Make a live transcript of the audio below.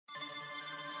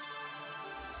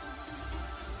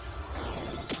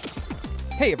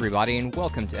Hey everybody, and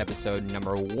welcome to episode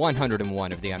number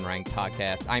 101 of the Unranked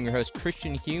Podcast. I'm your host,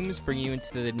 Christian Humes, bringing you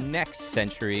into the next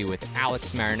century with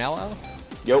Alex Marinello.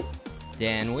 Yo.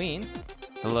 Dan Ween.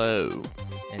 Hello.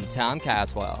 And Tom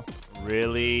Caswell.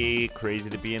 Really crazy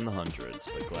to be in the hundreds,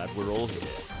 but glad we're all here.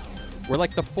 We're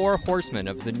like the four horsemen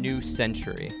of the new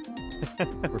century.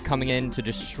 We're coming in to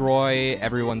destroy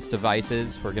everyone's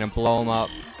devices. We're going to blow them up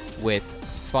with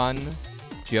fun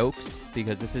jokes,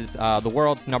 because this is the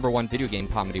world's #1 video game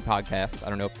comedy podcast. I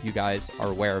don't know if you guys are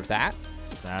aware of that.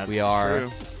 That's we are,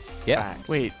 true. Yeah. Fact.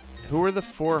 Wait, who are the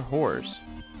four whores?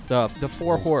 The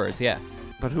four whores, yeah.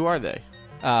 But who are they?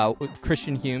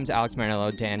 Christian Humes, Alex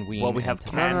Marinello, Dan Ween. Well, we have and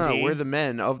Tom. Candy. No, we're the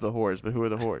men of the whores, but who are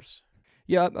the whores?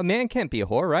 Yeah, a man can't be a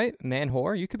whore, right? Man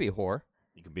whore, you could be a whore.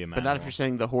 You could be a man. But not if you're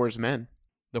saying the whores men.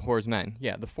 The whores men.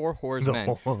 Yeah, the four whores the men.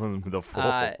 the four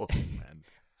horsemen.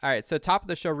 All right, so top of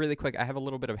the show really quick, I have a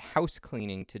little bit of house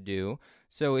cleaning to do.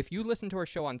 So if you listen to our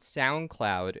show on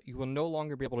SoundCloud, you will no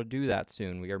longer be able to do that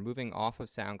soon. We are moving off of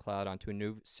SoundCloud onto a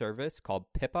new service called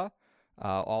Pippa.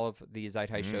 All of the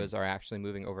Zeitgeist shows are actually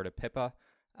moving over to Pippa,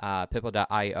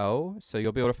 pippa.io. So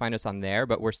you'll be able to find us on there,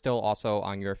 but we're still also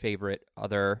on your favorite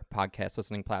other podcast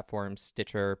listening platforms,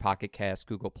 Stitcher, Pocket Cast,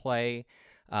 Google Play.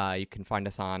 You can find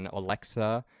us on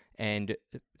Alexa, and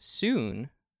soon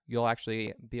you'll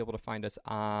actually be able to find us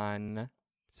on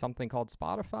something called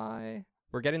Spotify.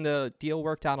 We're getting the deal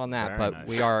worked out on that, Very but nice.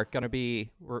 we are going to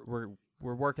be we're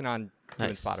working on doing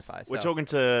Nice. Spotify. So. We're talking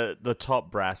to the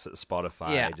top brass at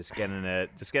Spotify. Yeah. Just getting it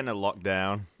locked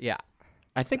down. Yeah.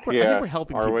 I think we're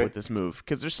helping are people we? with this move,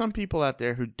 because there's some people out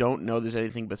there who don't know there's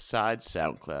anything besides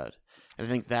SoundCloud. And I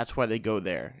think that's why they go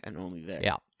there and only there.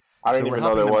 Yeah. I didn't So we're even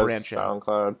know there helping them was branch out.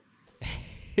 SoundCloud.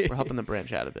 We're helping them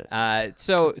branch out a bit.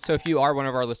 So if you are one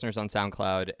of our listeners on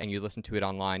SoundCloud and you listen to it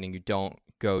online and you don't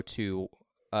go to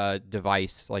a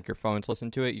device like your phone to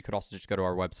listen to it, you could also just go to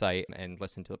our website and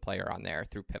listen to the player on there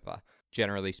through Pippa.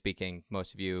 Generally speaking,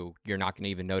 most of you're not going to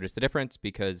even notice the difference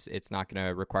because it's not going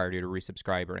to require you to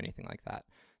resubscribe or anything like that.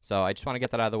 So I just want to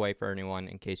get that out of the way for anyone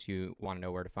in case you want to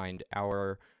know where to find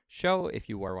our show if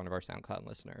you were one of our SoundCloud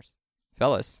listeners.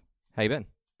 Fellas, how you been?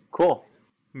 Cool.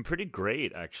 Been pretty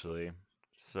great, actually.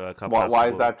 So a couple. Why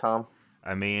is that, Tom?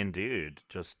 I mean, dude,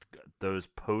 just those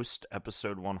post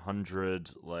episode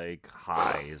 100 like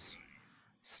highs.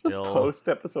 Still, Post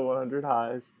episode 100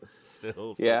 highs.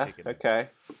 still Yeah. kicking it. Okay.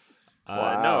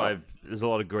 Wow. No, there's a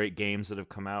lot of great games that have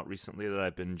come out recently that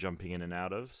I've been jumping in and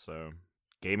out of. So,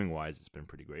 gaming-wise, it's been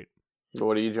pretty great.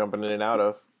 What are you jumping in and out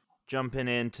of? Jumping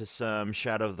into some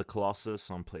Shadow of the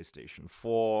Colossus on PlayStation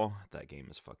 4. That game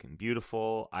is fucking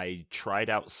beautiful. I tried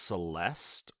out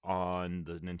Celeste on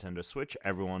the Nintendo Switch.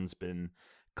 Everyone's been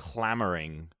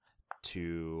clamoring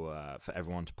for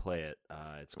everyone to play it.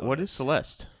 What is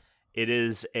Celeste? It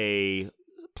is a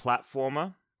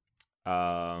platformer,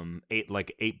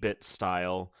 8-bit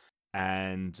style,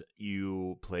 and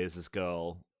you play as this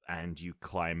girl and you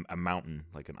climb a mountain,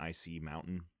 like an icy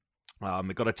mountain.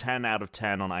 It got a 10 out of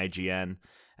 10 on IGN,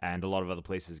 and a lot of other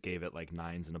places gave it like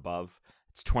 9s and above.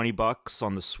 It's $20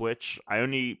 on the Switch. I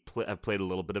only have played a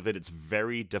little bit of it. It's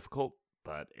very difficult,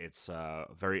 but it's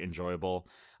very enjoyable.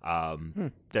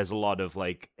 There's a lot of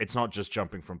it's not just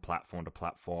jumping from platform to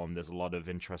platform. There's a lot of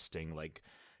interesting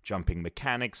jumping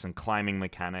mechanics and climbing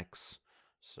mechanics.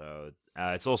 So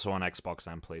it's also on Xbox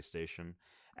and PlayStation.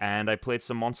 And I played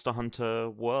some Monster Hunter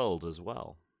World as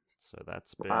well. So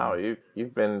that's been... Wow,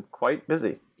 you've been quite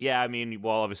busy. Yeah, I mean,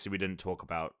 well, obviously we didn't talk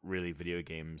about really video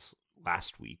games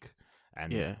last week,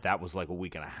 and that was like a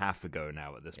week and a half ago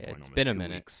now at this point. It's almost been a 2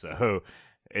 minute. weeks, so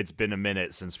it's been a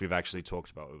minute since we've actually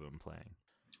talked about what we've been playing.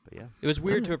 But yeah, It was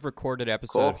weird to have recorded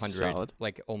episode Cool. 100 Solid.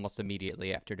 almost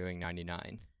immediately after doing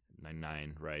 99.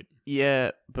 99, right?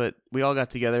 Yeah, but we all got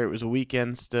together. It was a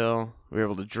weekend still. We were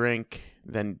able to drink,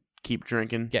 then keep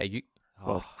drinking. Yeah, you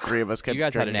Well, 3 of us kept you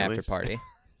guys had an drinking at after least. party.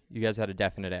 You guys had a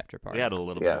definite after party. We had a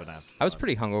little bit of an Yes. after. I was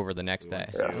pretty hungover the next We day.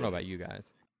 went I to- don't know about you guys.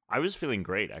 I was feeling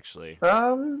great, actually.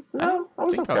 No, I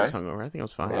was think okay. I was hungover. I think I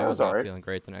was fine. Yeah, I it was was not alright. feeling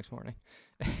great the next morning.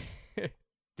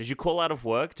 Did you call out of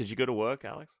work? Did you go to work,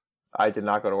 Alex? I did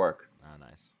not go to work. Oh,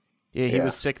 nice. Yeah, he Yeah.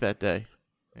 was sick that day,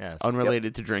 Yes.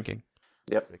 unrelated to drinking.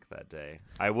 Yep. Sick that day.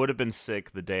 I would have been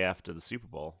sick the day after the Super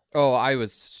Bowl. Oh, I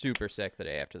was super sick the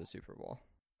day after the Super Bowl.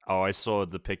 Oh, I saw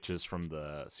the pictures from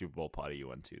the Super Bowl party you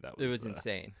went to. That was It was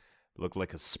insane. Looked like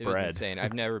a It was spread. insane.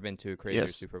 I've never been to a crazier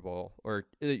Yes. Super Bowl or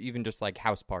even just like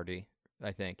house party,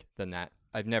 I think, than that.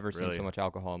 I've never seen Really? so much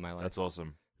alcohol in my life. That's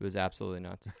awesome. It was absolutely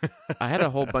nuts. I had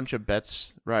a whole bunch of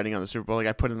bets riding on the Super Bowl. Like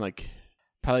I put in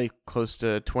probably close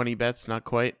to 20 bets, not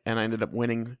quite, and I ended up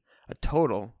winning a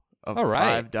total of All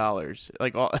right. $5.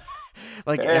 Like all,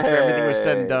 Like after everything was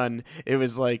said and Hey. done, it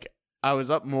was like I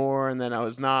was up more, and then I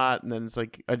was not, and then it's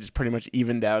like I just pretty much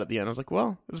evened out at the end. I was like,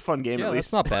 well, it was a fun game Yeah, at that's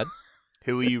least. not bad.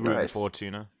 Who were you rooting Nice. for,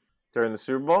 Tuna? During the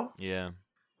Super Bowl, Yeah.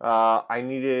 I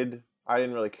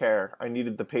didn't really care. I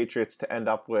needed the Patriots to end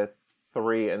up with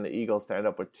 3 and the Eagles to end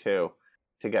up with 2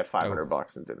 to get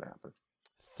 $500, and it didn't happen.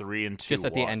 3 and 2. Just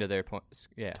at the end of their points.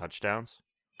 Yeah. touchdowns.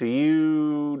 Do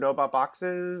you know about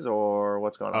boxes or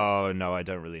what's going on? Oh no, I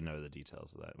don't really know the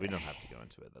details of that. We don't have to go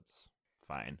into it. That's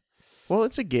fine. Well,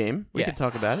 it's a game. We Yeah. could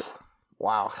talk about it.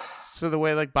 Wow. So the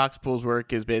way like box pools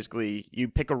work is basically you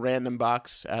pick a random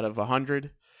box out of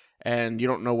 100, and you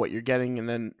don't know what you're getting, and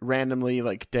then randomly,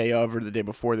 like day of or the day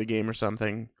before the game or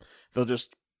something, they'll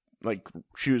just like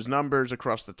choose numbers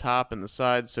across the top and the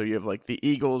sides. So you have like the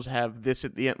Eagles have this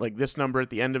at the end, like this number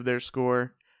at the end of their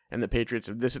score, and the Patriots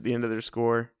have this at the end of their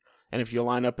score. And if you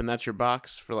line up and that's your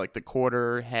box for like the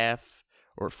quarter, half,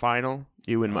 or final,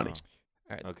 you win money.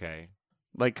 Okay.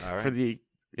 Like All right. for the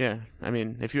I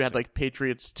mean, if you had like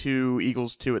Patriots 2,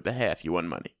 Eagles 2 at the half, you won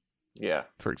money, Yeah.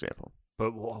 for example.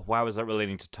 But why was that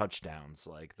relating to touchdowns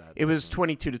like that? It was doesn't-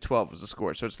 22-12 was the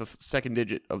score, so it's the second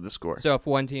digit of the score. So if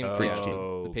one team, For yeah, each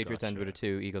team. the Patriots end with a Gotcha.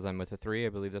 2, Eagles end with a 3. I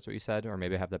believe that's what you said, or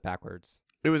maybe I have that backwards.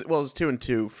 It was 2 and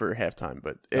 2 for halftime,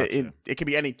 but Gotcha. it could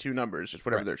be any two numbers, just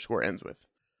whatever Right. their score ends with.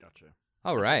 Gotcha.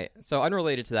 All right. So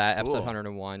unrelated to that, episode Cool.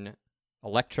 101,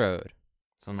 Electrode.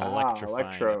 It's an Ah, electrifying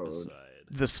Electrode. episode.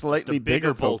 The slightly Just a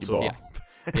bigger Pokeball.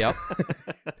 Yeah. Yep.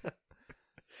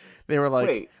 They were like,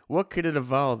 Wait. what could it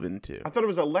evolve into? I thought it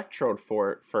was Electrode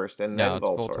for it first and No, then it's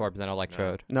Voltorb. Voltorb, then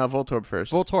Electrode. No, Voltorb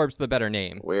first. Voltorb's the better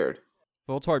name. Weird.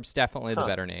 Voltorb's definitely the Huh.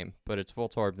 better name, but it's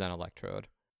Voltorb, then Electrode.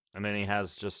 And then he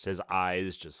has just his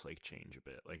eyes just like change a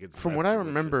bit. Like it's From what that's I the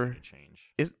remember, legitimate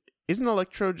change. Isn't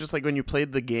Electrode just like when you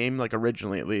played the game, like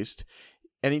originally at least,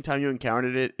 anytime you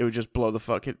encountered it, it would just blow the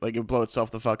fuck it, like it would blow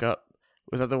itself the fuck up?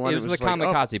 Was that the one? It was the just like, oh,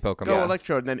 kamikaze Pokemon. go Yes.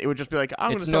 Electrode, and then it would just be like,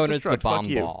 I'm It's going to known as the self-destruct, fuck bomb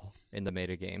you. ball in the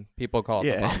meta game. People call it the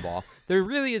Yeah. bomb ball. There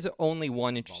really is only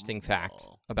one interesting Bomb fact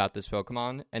ball. about this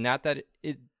Pokemon, and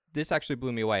this actually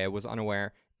blew me away. I was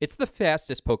unaware. It's the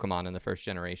fastest Pokemon in the first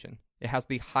generation. It has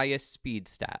the highest speed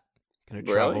stat. Can it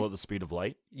Really? travel at the speed of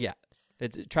light? Yeah.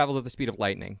 It travels at the speed of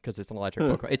lightning because it's an electric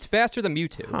Pokemon. It's faster than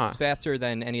Mewtwo. Huh. It's faster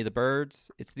than any of the birds.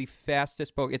 It's the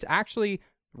fastest Pokemon. It's actually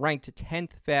ranked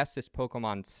 10th fastest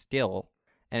Pokemon still,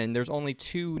 and there's only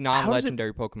 2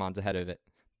 non-legendary Pokemons ahead of it.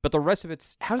 But the rest of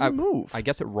it's... How does it move? I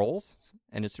guess it rolls,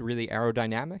 and it's really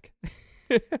aerodynamic.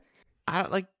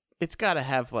 It's got to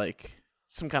have like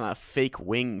some kind of fake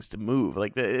wings to move.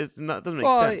 Like it doesn't make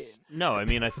Well, sense. No, I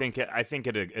mean I think it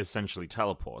essentially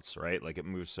teleports, right? Like it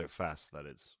moves so fast that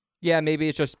it's Yeah, maybe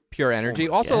it's just pure energy.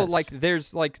 my Also, guess. like,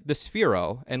 there's, like, the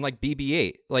Sphero and, like,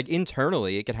 BB-8. Like,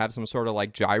 internally, it could have some sort of,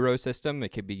 like, gyro system. It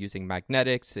could be using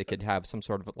magnetics. It could have some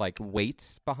sort of, like,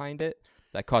 weights behind it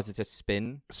that cause it to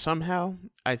spin. Somehow,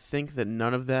 I think that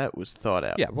none of that was thought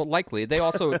out. Yeah, well, likely. They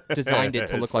also designed it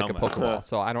to look like a Somehow. Pokeball,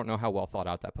 so I don't know how well thought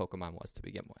out that Pokemon was to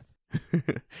begin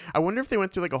with. I wonder if they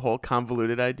went through like a whole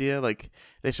convoluted idea. Like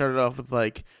they started off with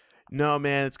like, no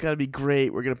man, it's gotta be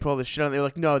great. We're gonna put all this shit on. They were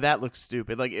like, no, that looks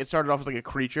stupid. Like it started off as like a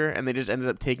creature, and they just ended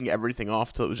up taking everything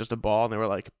off till it was just a ball, and they were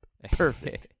like,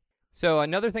 perfect. So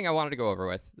another thing I wanted to go over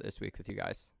with this week with you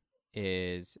guys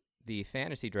is the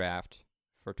fantasy draft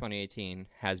for 2018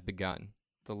 has begun.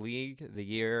 The league, the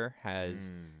year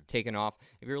has taken off.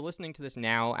 If you're listening to this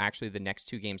now, actually the next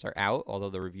 2 games are out,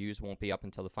 although the reviews won't be up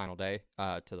until the final day,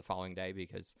 to the following day,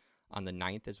 because on the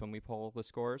 9th is when we pull the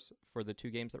scores for the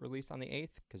 2 games that release on the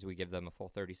 8th, because we give them a full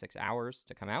 36 hours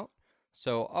to come out.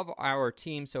 So of our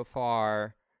team so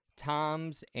far,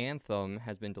 Tom's Anthem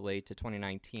has been delayed to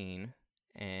 2019,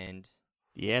 and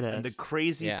Yeah, it And the has.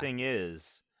 crazy Yeah. thing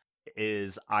is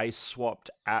I swapped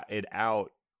it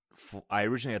out. I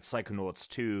originally had Psychonauts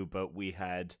 2, but we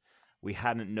hadn't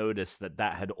noticed that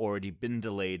had already been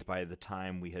delayed by the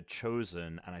time we had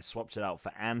chosen, and I swapped it out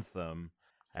for Anthem.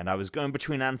 And I was going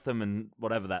between Anthem and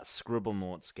whatever that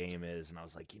Scribblenauts game is, and I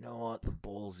was like, you know what, the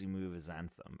ballsy move is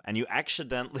Anthem. And you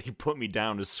accidentally put me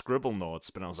down as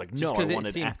Scribblenauts, but I was like, just no, I because it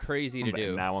wanted seemed Anthem. crazy to And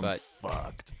do, now I'm but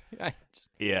fucked. I just,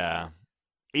 Yeah.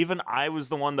 Even I was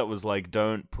the one that was like,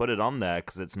 don't put it on there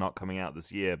because it's not coming out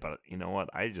this year. But you know what?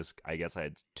 I guess I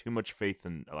had too much faith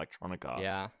in Electronic Arts.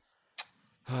 yeah.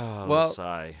 Well, Well-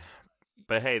 sigh.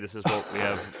 But hey, this is what we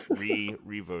have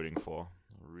re-voting for.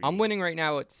 I'm winning right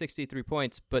now at 63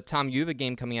 points, but Tom, you have a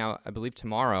game coming out, I believe,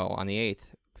 tomorrow on the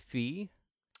 8th. Fee.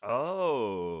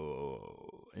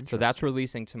 Oh, So that's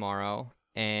releasing tomorrow.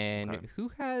 And Okay. who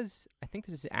has, I think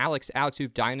this is Alex, who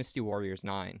have Dynasty Warriors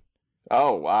 9.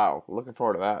 Oh wow, looking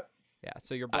forward to that. Yeah,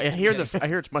 so you're I hear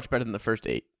it's much better than the first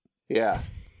 8. Yeah.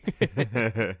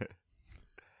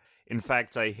 In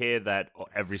fact, I hear that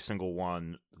every single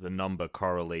one, the number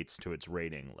correlates to its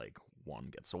rating. Like 1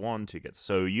 gets a 1, 2 gets.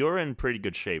 So you're in pretty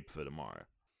good shape for tomorrow.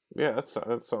 Yeah,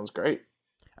 that sounds great.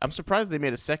 I'm surprised they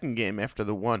made a second game after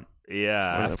the 1.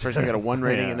 Yeah. The first one got a 1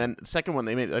 rating, Yeah. and then the second one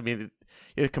they made. I mean,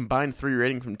 it had combined 3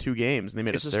 rating from 2 games, and they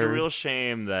made It's a just third. a real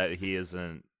shame that he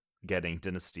isn't getting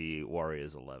Dynasty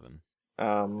Warriors 11.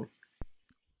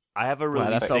 I have a release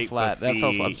Wow, that fell date flat. for That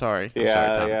fell. Fee. I'm sorry. I'm Yeah,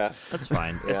 sorry, Tom. yeah. That's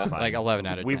fine. It's Yeah. fine. Like 11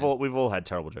 out of 10. We've all had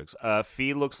terrible jokes.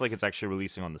 Fee looks like it's actually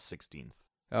releasing on the 16th.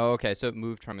 Oh, okay, so it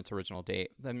moved from its original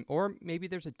date. Then, or maybe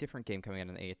there's a different game coming out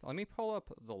on the 8th. Let me pull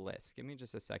up the list. Give me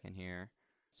just a second here.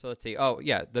 So let's see. Oh,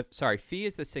 yeah. Fee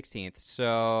is the 16th.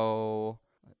 So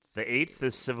The 8th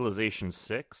is Civilization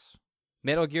 6.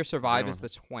 Metal Gear Survive is anyone- the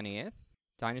 20th.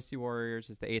 Dynasty Warriors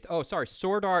is the 8th. Oh, sorry.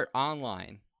 Sword Art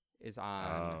Online is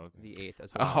on the 8th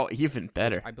as well. Oh, even which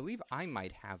better. I believe I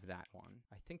might have that one.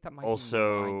 I think that might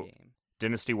Also- be my game.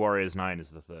 Dynasty Warriors 9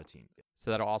 is the 13th.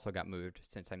 So that also got moved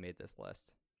since I made this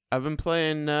list. I've been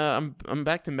playing. I'm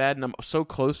back to Madden. I'm so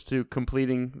close to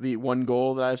completing the 1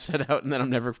 goal that I've set out, and then I'm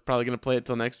never probably going to play it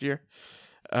till next year.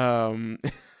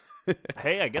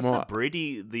 Hey, I guess Well, that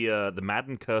Brady, the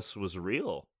Madden curse was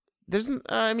real. there's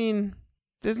no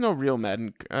real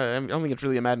Madden. I don't think it's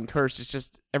really a Madden curse. It's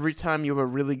just every time you have a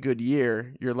really good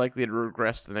year, you're likely to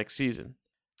regress the next season.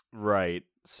 Right.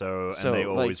 So So, they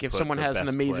always like, if put someone the has an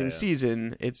best amazing player.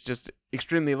 season, it's just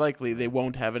extremely likely they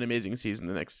won't have an amazing season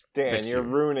the next. Dan, next you're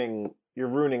year.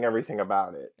 ruining everything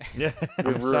about it. Yeah. You're I'm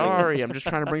ruining- sorry. I'm just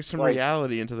trying to bring some Like,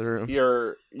 reality into the room.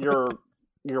 You're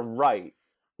right,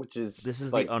 which is This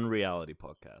is like, the Unreality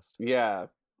podcast. yeah.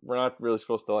 We're not really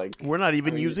supposed to like. We're not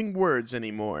even I mean- using words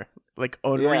anymore. Like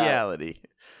unreality.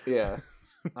 Yeah.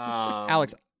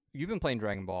 Alex, you've been playing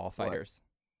Dragon Ball Fighters.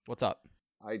 What's up?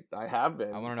 I have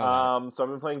been. I wanna know about So I've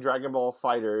been playing Dragon Ball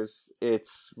Fighters.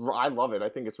 I love it. I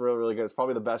think it's really, really good. It's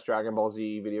probably the best Dragon Ball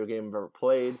Z video game I've ever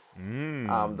played.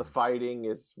 The fighting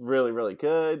is really, really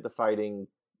good. The fighting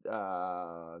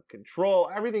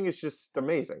control, everything is just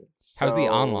amazing. How's the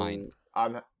So, online?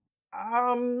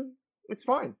 It's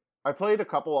fine. I played a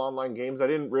couple online games. I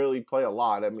didn't really play a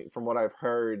lot. I mean, from what I've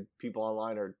heard, people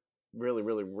online are really,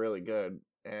 really, really good.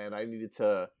 And I needed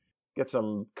to get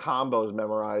some combos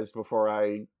memorized before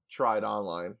I tried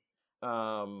online.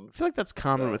 I feel like that's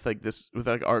common So- with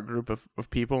our group of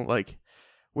people. Like,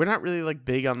 we're not really like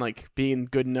big on like being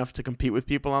good enough to compete with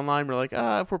people online. We're like,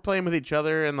 if we're playing with each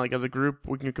other and like as a group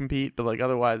we can compete, but like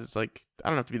otherwise it's like I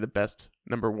don't have to be the best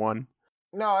number 1.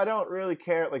 No, I don't really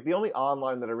care. Like the only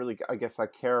online that I guess I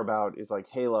care about is like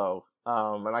Halo.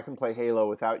 And I can play Halo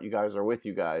without you guys or with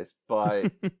you guys.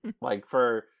 But like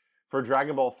for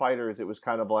Dragon Ball Fighters, it was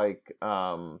kind of like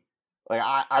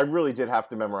I really did have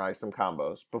to memorize some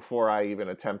combos before I even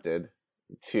attempted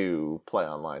to play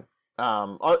online.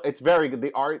 It's very good.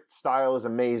 The art style is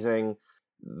amazing.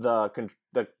 The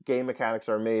game mechanics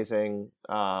are amazing.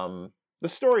 The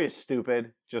story is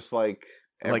stupid, just like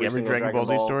Like every single Dragon Ball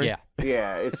Z story? Yeah.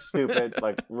 Yeah, it's stupid.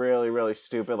 Like really, really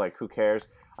stupid. Like who cares?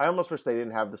 I almost wish they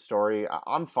didn't have the story.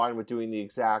 I'm fine with doing the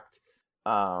exact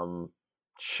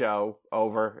show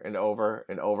over and over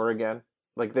and over again.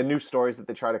 Like the new stories that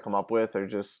they try to come up with are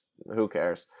just who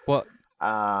cares? Well,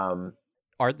 Um,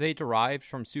 are they derived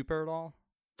from Super at all?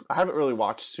 I haven't really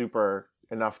watched Super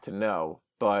enough to know,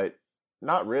 but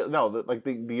not really. No,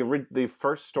 the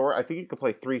first story. I think you could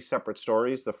play 3 separate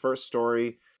stories. The first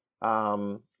story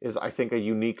is I think a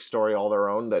unique story all their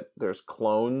own. That there's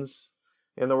clones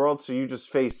in the world, so you just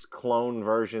face clone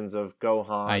versions of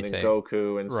Gohan I and see.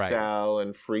 Goku and Right. Cell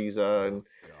and Frieza and.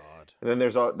 God. And then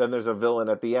there's a villain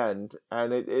at the end,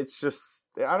 and it's just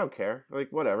I don't care, like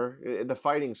whatever. The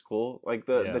fighting's cool, like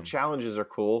Yeah. the challenges are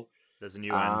cool. There's a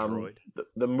new android.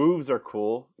 The moves are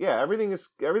cool. Yeah, everything's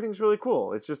really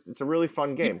cool. It's a really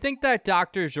fun game. You'd think that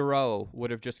Dr. Gero would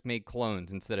have just made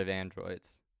clones instead of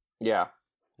androids. Yeah,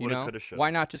 You Woulda, know? coulda, shoulda. Why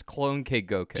not just clone Kid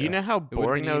Goku? Do you know how would've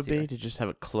boring been that would easier. be to just have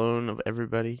a clone of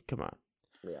everybody? Come on.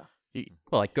 yeah.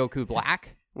 Well, like Goku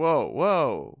Black? Whoa.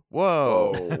 Whoa.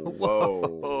 Whoa.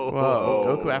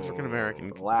 Goku African American.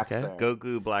 Relax Okay. there.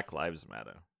 Goku Black Lives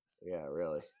Matter. Yeah,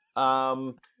 really.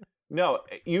 No,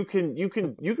 you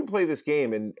can play this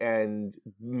game and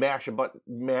mash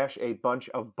a bunch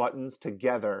of buttons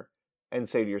together and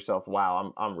say to yourself,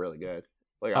 "Wow, I'm really good."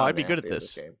 Like, Oh, I'm I'd be good at nasty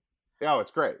this. game. Oh,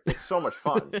 it's great. It's so much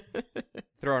fun.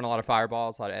 Throwing a lot of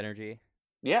fireballs, a lot of energy.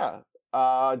 Yeah.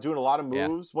 Doing a lot of Yeah.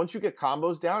 moves. Once you get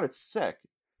combos down, it's sick.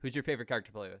 Who's your favorite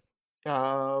character to play with?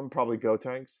 Probably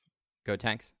Gotenks. Go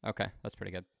Tanks? Okay, that's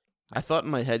pretty good. I thought in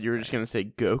my head you were just going to say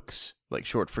Gokes, like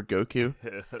short for Goku.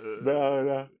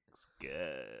 No. Let's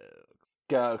go.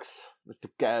 Gokes. Mr.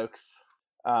 Gokes.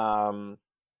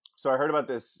 So I heard about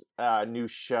this new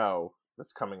show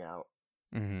that's coming out.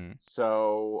 Mm-hmm.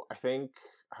 So I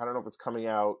don't know if it's coming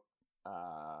out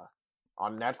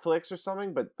on Netflix or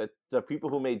something, but the people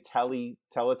who made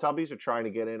Teletubbies are trying to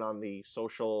get in on the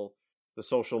social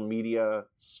media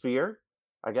sphere,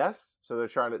 I guess. So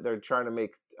they're trying to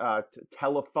make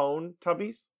telephone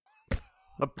Tubbies.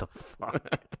 What the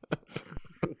fuck?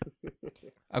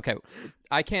 Okay,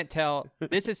 I can't tell.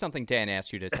 This is something Dan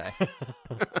asked you to say.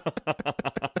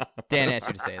 Dan asked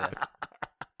you to say this.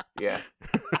 Yeah.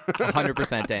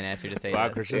 100% Dan asked you to say Wow,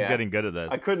 this. Christian's Yeah. getting good at this.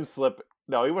 I couldn't slip.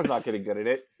 No, he was not getting good at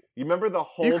it. You remember the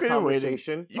whole could've waited.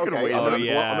 conversation? You could've Okay, waited. Oh,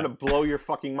 yeah. I'm gonna blow your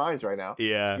fucking minds right now.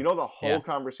 Yeah. You know the whole Yeah.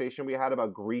 conversation we had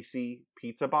about greasy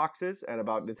pizza boxes and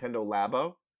about Nintendo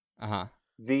Labo? Uh-huh.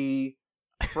 The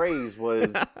phrase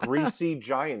was greasy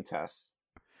giantess.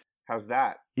 How's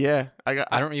that? Yeah, I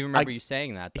don't even remember you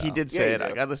saying that, though. He did Yeah, say you it.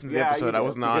 did. I listened to the Yeah, episode. you I did,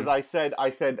 wasn't on. because I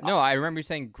said No, I remember you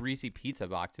saying greasy pizza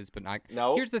boxes, but not...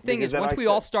 no. Here's the thing because is, then once I we said-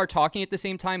 all start talking at the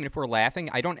same time, and if we're laughing,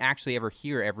 I don't actually ever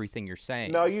hear everything you're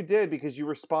saying. No, you did, because you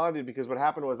responded, because what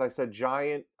happened was I said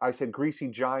greasy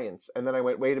giants, and then I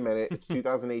went, wait a minute, it's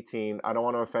 2018, I don't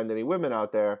want to offend any women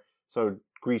out there, so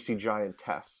greasy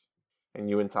giantess. And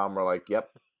you and Tom were like,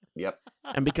 yep.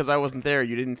 And because I wasn't there,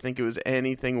 you didn't think it was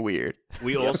anything weird.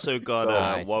 We also got So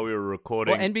nice. while we were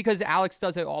recording. Well, and because Alex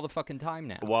does it all the fucking time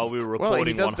now. while we were Well, he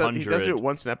recording does, 100, he does do it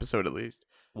once an episode at least.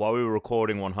 while we were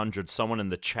recording 100, someone in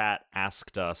the chat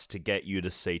asked us to get you to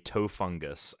say toe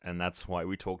fungus, and that's why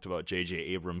we talked about J.J.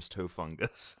 Abrams' toe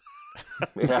fungus.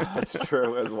 Yeah, that's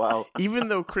true as well. Even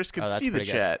though Chris could Oh, that's see the pretty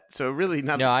good. chat, so really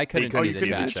not. No, I couldn't Because you see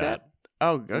couldn't the see chat. the chat?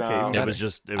 Oh, okay. No. even It better. was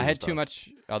just. It was I had just too us. much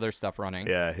other stuff running.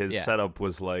 Yeah, his Yeah. setup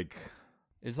was like.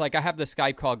 It's like I have the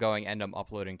Skype call going and I'm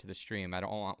uploading to the stream. I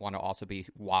don't want to also be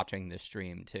watching the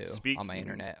stream too on my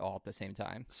internet all at the same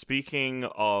time. Speaking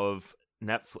of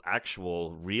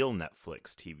actual real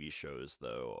Netflix TV shows,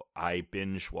 though, I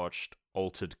binge watched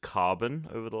Altered Carbon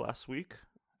over the last week.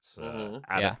 It's an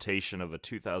adaptation of a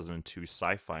 2002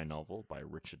 sci-fi novel by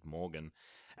Richard Morgan,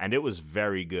 and it was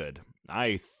very good.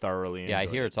 I thoroughly enjoyed Yeah, I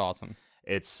hear it's awesome.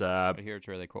 It's I hear it's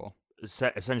really cool.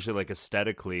 essentially like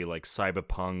aesthetically like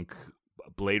cyberpunk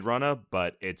Blade Runner,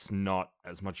 but it's not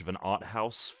as much of an art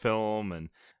house film and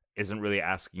isn't really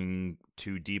asking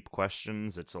too deep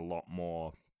questions. It's a lot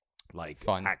more like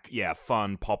Fun.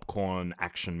 Fun popcorn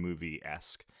action movie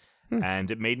esque.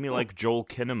 And it made me like Joel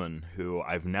Kinnaman, who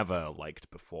I've never liked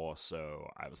before. So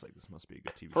I was like, this must be a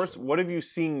good TV First, show. what have you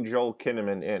seen Joel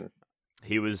Kinnaman in?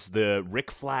 He was the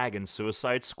Rick Flag in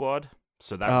Suicide Squad.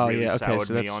 So that Oh really yeah, okay. soured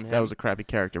So me on him. that was a crappy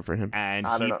character for him. And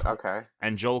I don't he know. Okay.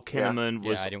 and Joel Kinnaman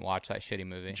was Yeah, I didn't watch that shitty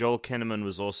movie. Joel Kinnaman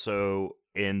was also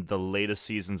in the later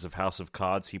seasons of House of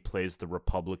Cards. He plays the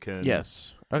Republican.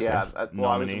 Yes. Okay. Yeah. Well,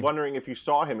 I was Nominee. wondering if you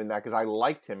saw him in that because I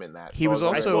liked him in that. He was I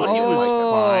also- I thought thought he was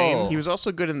Oh. fine. He was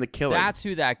also good in The Killing. That's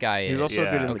who that guy is. He was also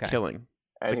Yeah. good in Okay. The Killing.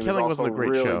 And The he Killing was wasn't also a great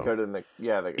really show. good in the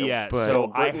Yeah, But- so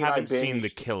I Brittany and haven't seen binged The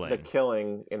Killing. The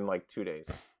Killing in like 2 days.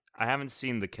 I haven't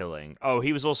seen The Killing. Oh,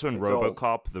 he was also in It's old.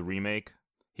 RoboCop, the remake.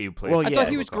 He played. Well, I yeah, thought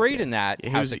he was RoboCop. great in that Yeah,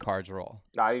 he House was- of Cards role.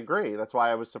 I agree. That's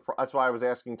why I was surprised. That's why I was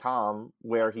asking Tom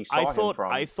where he saw him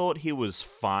from. I thought he was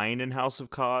fine in House of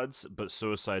Cards, but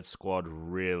Suicide Squad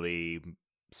really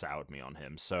soured me on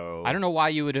him. So I don't know why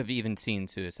you would have even seen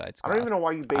Suicide I Squad. don't even know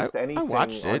why you based I anything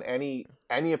watched on it.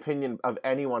 any opinion of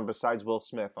anyone besides Will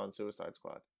Smith on Suicide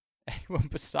Squad. Anyone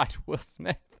besides Will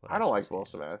Smith. I don't like Will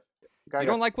Smith. Guy You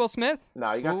got- don't like Will Smith?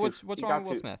 No, you got Well, to. what's you wrong got with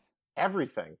Will to- Smith?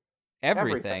 Everything.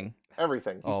 Everything.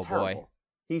 Everything. He's Oh, boy. terrible.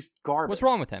 He's garbage. What's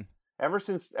wrong with him? Ever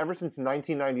since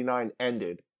 1999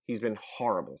 ended, he's been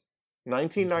horrible.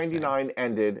 1999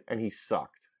 ended, and he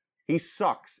sucked. He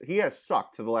sucks. He has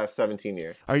sucked for the last 17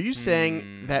 years. Are you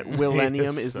saying that He Millennium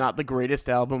is is so- not the greatest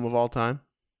album of all time?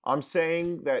 I'm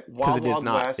saying that Because Wild it is Wild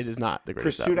not. West, It is not the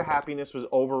greatest Pursuit album. of Happiness was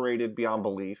overrated beyond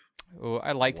belief. Oh,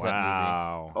 I liked that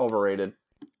Wow. Overrated. movie.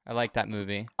 I like that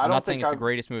movie. I I'm don't not saying think it's the I've-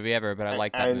 greatest movie ever, but I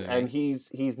like that and, movie. And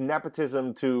he's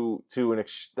nepotism to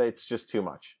it's just too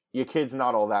much. Your kid's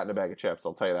not all that in a bag of chips.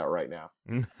 I'll tell you that right now.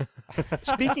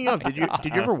 Speaking of, did you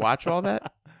ever watch all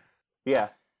that? Yeah.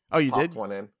 Oh, you Popped did?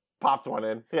 one in. Popped one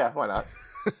in. Yeah. Why not?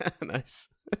 Nice.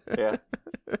 Yeah.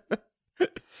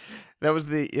 That was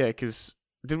because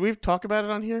did we talk about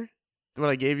it on here? What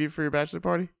I gave you for your bachelor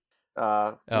party?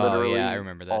 Literally yeah, I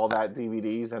remember this. all that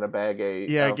DVDs and a bag of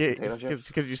Yeah, potato chips.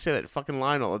 because you say that fucking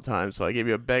line all the time. So I gave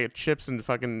you a bag of chips and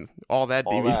fucking all that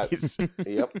All that. DVDs.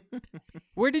 Yep.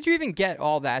 Where did you even get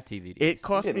all that DVD? It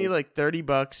cost me Kidding. like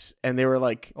 $30, and they were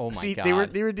like, Oh my see, God. they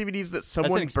were DVDs that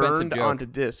someone expensive burned joke. onto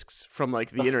discs from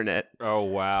like the internet. Oh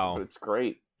wow. It's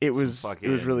great. It was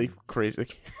fucking- really crazy.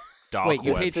 dark Wait,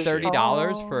 you web paid shit.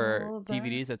 $30 for All that-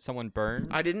 DVDs that someone burned?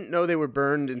 I didn't know they were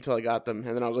burned until I got them,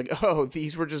 and then I was like, "Oh,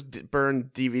 these were just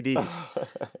burned DVDs."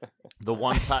 The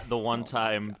one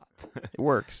time, It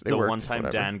works. They the worked, one time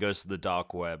whatever. Dan goes to the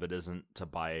dark web, it isn't to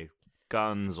buy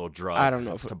guns or drugs. I don't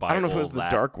know It's if- to buy I don't know if it all was the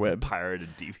that dark web. pirated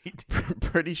DVD.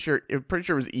 pretty sure it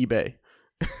was eBay.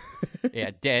 Yeah,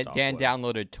 Dan Dark Dan web.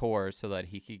 downloaded Tor so that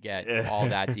he could get all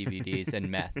that DVDs and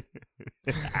meth.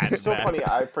 And It's so meth. funny.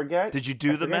 I forget. Did you do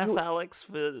I the forget meth, who- Alex,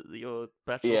 for your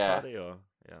bachelor Yeah. party? Or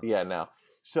Yeah, no.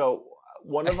 So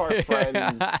one of our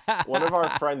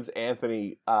friends,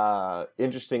 Anthony,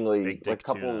 interestingly, Big like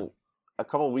dick tuna. a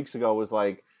couple of weeks ago, was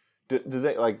like, does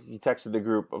it like he texted the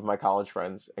group of my college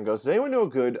friends and goes, "Does anyone know a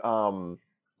good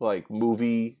like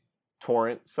movie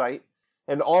torrent site?"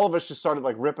 And all of us just started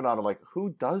like ripping on him, like, "Who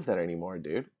does that anymore,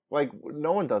 dude? Like,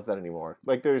 no one does that anymore.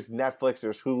 Like, there's Netflix,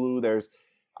 there's Hulu, there's."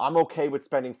 I'm okay with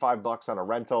spending $5 on a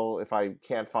rental if I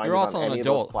can't find You're it also on an any of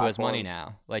those adult who has money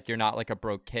platforms. now. Like, you're not like a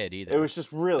broke kid either. It was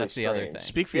just really That's the other strange. thing.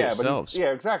 Speak for But he's, yourselves.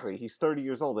 yeah, exactly. He's 30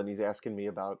 years old and he's asking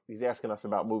us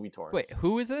about movie torrents. Wait,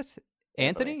 who is this?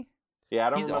 Anthony? Yeah, I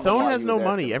don't he's- remember Thone why has he no was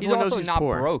money. asking. Everyone he's knows also he's not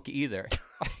poor. broke either.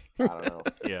 I don't know.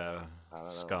 yeah, I don't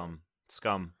know.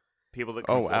 scum. People that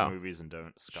can Oh, afford wow. movies and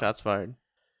don't. Scum. Shots fired.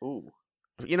 Ooh.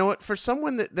 You know what? For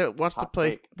someone that wants to Hot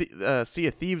play take. Sea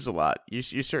of Thieves a lot, you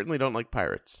certainly don't like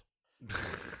pirates.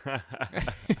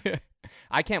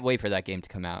 I can't wait for that game to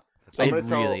come out. So I'm I'm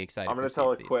gonna really tell, excited. I'm for going to Sea tell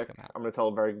of a Thieves quick. to come out. I'm going to tell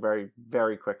a very, very,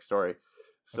 very quick story.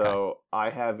 So I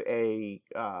have a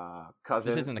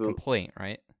cousin. This isn't a who- complaint,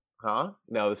 right? Huh?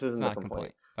 No, this It's isn't not a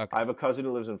complaint. Okay. I have a cousin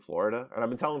who lives in Florida, and I've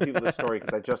been telling people this story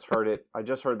because I just heard it. I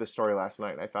just heard this story last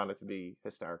night, and I found it to be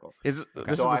hysterical. This is So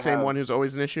the I same have- one who's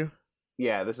always an issue?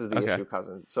 Yeah, this is the Okay. issue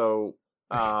cousin. So,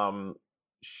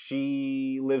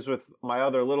 she lives with my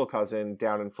other little cousin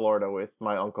down in Florida with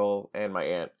my uncle and my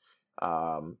aunt.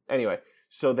 Anyway,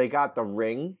 so they got the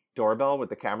Ring doorbell with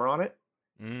the camera on it,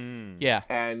 Yeah.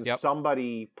 and Yep.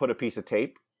 somebody put a piece of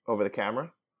tape over the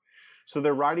camera. So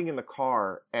they're riding in the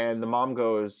car, and the mom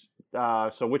goes,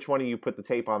 "So which one of you put the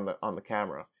tape on the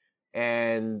camera?"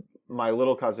 And my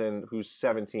little cousin, who's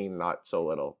 17, not so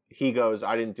little, he goes,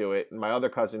 "I didn't do it." And my other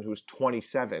cousin, who's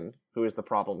 27, who is the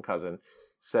problem cousin,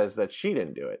 says that she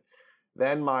didn't do it.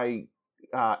 Then my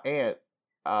aunt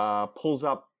pulls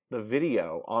up the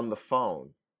video on the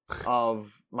phone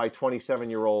of my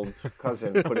 27-year-old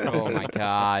cousin putting Oh my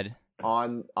god.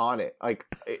 on it, like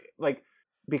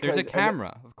because There's a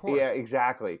camera, of course. Yeah,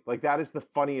 exactly. Like that is the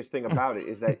funniest thing about it,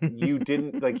 is that you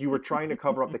didn't like, you were trying to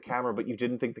cover up the camera, but you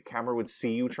didn't think the camera would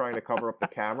see you trying to cover up the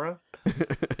camera.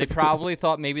 They probably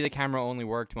thought maybe the camera only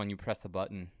worked when you press the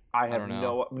button. I have don't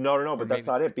know. no, Or but that's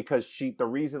maybe- not it, because the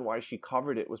reason why she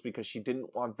covered it was because she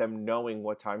didn't want them knowing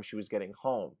what time she was getting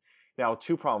home. Now,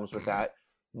 two problems with that.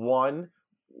 One,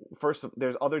 first,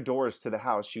 there's other doors to the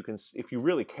house. You can, if you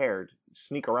really cared,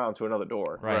 sneak around to another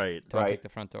door. Right. Don't Right. take the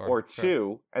front door. Or Sure.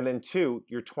 two, and then two,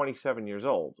 you're 27 years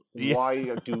old. Yeah.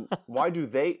 Why do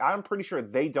they? I'm pretty sure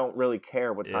they don't really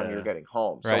care what time Yeah. you're getting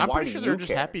home. So Right. I'm why pretty do sure you they're just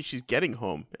care? happy she's getting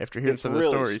home after hearing It's some of the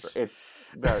really stories. it's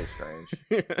very strange.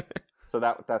 So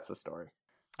that's the story.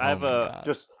 I have Oh my a. God.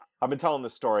 Just I've been telling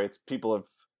this story. It's people have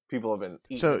been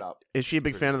eating So- it up. Is she a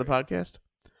big fan of the podcast?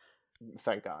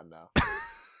 Thank God, no.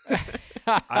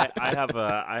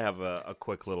 I have a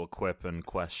quick little quip and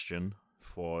question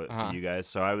for Uh-huh. you guys.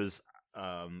 So I was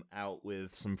out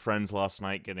with some friends last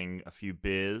night getting a few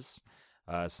beers.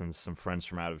 Since some friends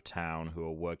from out of town who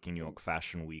are working New York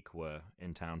Fashion Week were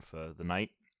in town for the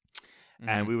night,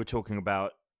 and we were talking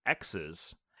about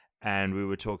exes, and we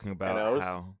were talking about NOs?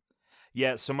 how.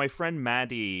 Yeah, so my friend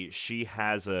Maddie, she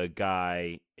has a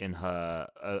guy in her,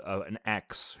 an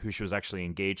ex who she was actually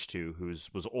engaged to, who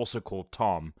was also called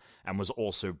Tom and was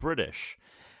also British.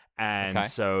 And Okay.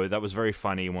 so that was very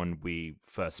funny when we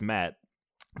first met.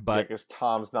 But Because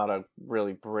Tom's not a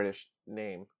really British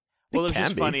name. well, it was can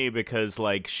just be. funny because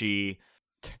like she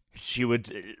would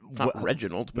It's not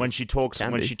Reginald. But when she talks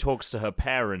can when be. she talks to her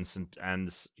parents and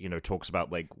you know talks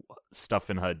about like stuff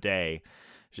in her day.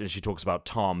 She talks about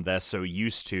Tom. They're so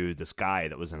used to this guy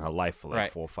that was in her life for like Right.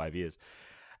 4 or 5 years,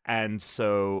 and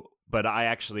so. But I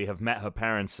actually have met her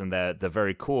parents, and they're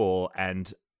very cool.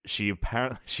 And she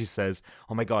says,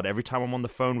 "Oh my god! Every time I'm on the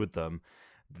phone with them,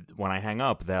 when I hang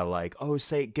up, they're like, oh,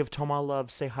 give Tom our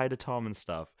love, say hi to Tom and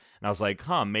stuff." And I was like,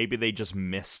 maybe they just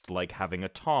missed like having a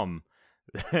Tom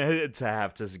to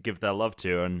have to give their love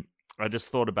to. And I just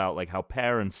thought about like how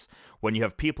parents, when you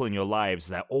have people in your lives,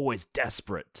 they're always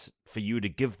desperate for you to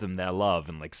give them their love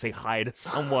and like say hi to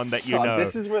someone that you know.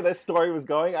 This is where this story was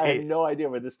going. I had no idea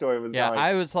where this story was Yeah, going.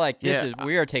 I was like,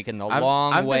 we are taking the I've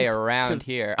long way been- around 'cause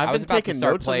here. I've I was been about to taking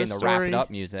start notes on playing this the Wrap It story. Up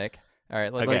music. All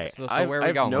right, Okay. so I where are we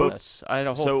have going with notes. this? I had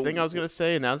a whole So- thing I was gonna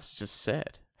say, and now it's just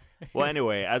sad. Well,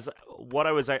 anyway, as what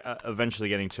I was eventually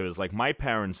getting to is like my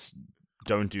parents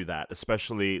don't do that,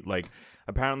 especially like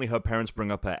apparently her parents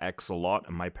bring up her ex a lot,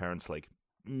 and my parents like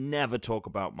never talk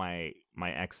about my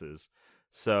exes.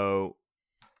 So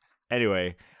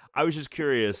anyway, I was just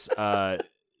curious.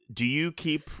 Do you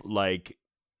keep like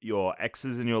your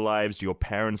exes in your lives? Do your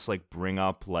parents like bring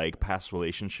up like past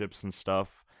relationships and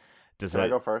stuff? Does Can I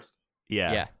go first?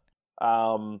 Yeah.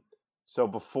 So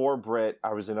before Brit,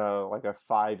 I was in a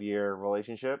 5-year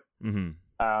relationship.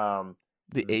 Mm-hmm.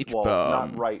 The H Well,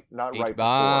 bomb. not right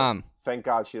H-bomb. before. Thank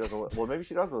God she doesn't. Well, maybe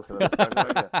she does listen to this. I have no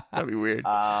idea. That'd be weird.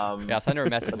 Yeah, I'll send her a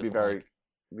message. It'd be with the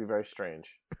link. very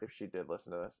strange if she did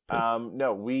listen to this.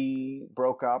 No, we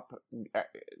broke up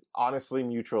honestly,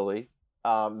 mutually.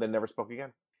 Then never spoke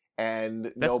again, and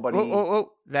That's, nobody.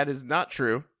 Whoa. That is not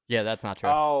true. Yeah, that's not true.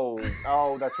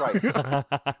 Oh, that's right.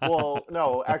 Well,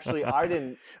 no, actually, I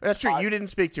didn't. That's true. I- You didn't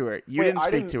speak to her. You Wait, didn't I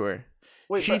speak didn't- to her.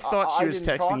 Wait, She but thought she I was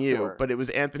didn't talk texting to you, her. but it was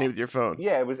Anthony with your phone.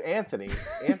 Yeah, it was Anthony.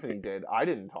 Anthony did. I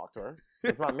didn't talk to her.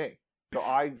 It's not me. So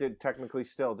I did technically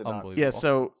still did not. Unbelievable. Yeah,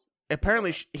 so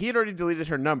apparently he had already deleted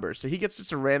her number. So he gets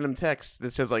just a random text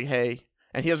that says like, "Hey,"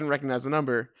 and he doesn't recognize the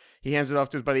number. He hands it off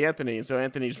to his buddy Anthony, and so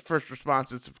Anthony's first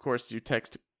response is, of course, to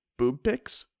text boob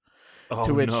pics. Oh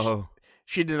To which- no!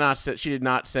 She did not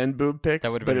send boob pics,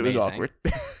 That would've but been it was amazing. awkward.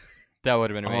 That would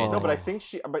have been amazing. No, but I Oh. think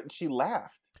she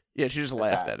laughed. Yeah, she just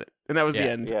laughed at it, and that was the Yeah.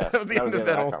 end. Yeah, that was the end of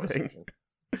that whole thing. conversation.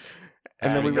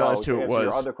 And then we no, realized to who it answer Your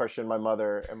was. other question, my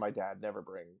mother and my dad never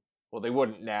bring. Well, they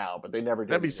wouldn't now, but they never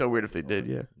did. That'd be so weird if they did.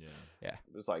 Yeah. Yeah.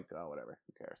 It was like, oh, whatever.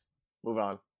 Who cares? Move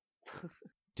on.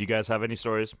 Do you guys have any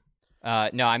stories?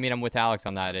 No, I mean I'm with Alex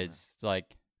on that. It's like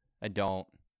I don't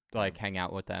like hang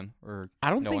out with them or I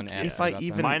don't no think one asks if I about them.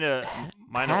 even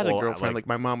Mine had a all, girlfriend, like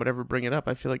my mom would ever bring it up.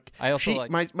 I feel like I also she, like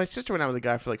my sister went out with a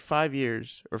guy for like 5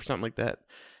 years or something like that,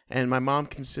 and my mom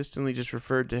consistently just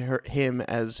referred to him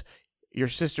as your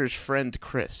sister's friend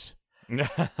Chris.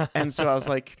 And so I was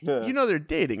like, Yeah. you know they're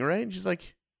dating, right? And she's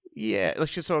like, yeah. Like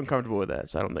she's so uncomfortable with that,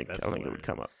 so I don't think That's it would hilarious.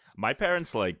 come up. My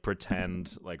parents like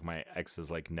pretend like my exes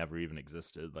like never even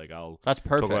existed. Like I'll that's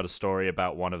talk about a perfect. story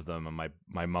about one of them, and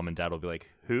my mom and dad will be like,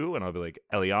 "Who?" And I'll be like,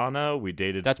 "Eliana. We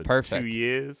dated That's for perfect. 2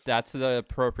 years." That's the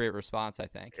appropriate response, I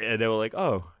think. And they were like,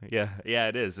 "Oh, yeah,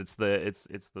 it is. It's the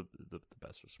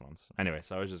best response." Anyway,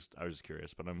 so I was just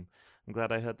curious, but I'm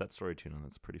glad I heard that story too, and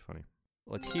that's pretty funny.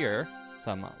 Let's hear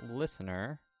some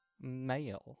listener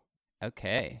mail.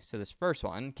 Okay, so this first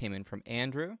one came in from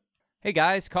Andrew. Hey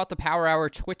guys, caught the Power Hour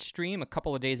Twitch stream a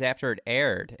couple of days after it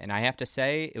aired, and I have to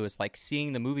say it was like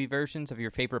seeing the movie versions of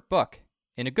your favorite book,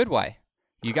 in a good way.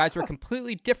 You guys were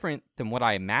completely different than what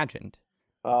I imagined.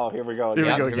 Oh, here we go. Here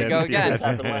we again. go Here we again. go Yeah. again. This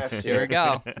happened last year. Here we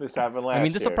go. This happened last I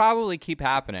mean, this will year. probably keep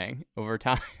happening over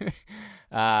time.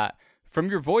 From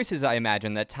your voices, I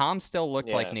imagine that Tom still looked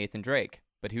like Yeah. Nathan Drake,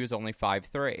 but he was only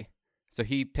 5'3". So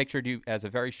he pictured you as a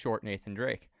very short Nathan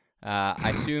Drake. I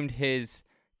assumed his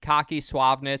cocky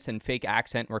suaveness and fake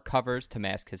accent were covers to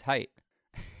mask his height.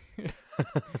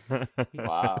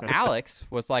 Wow. Alex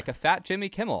was like a fat Jimmy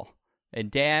Kimmel. And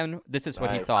Dan, this is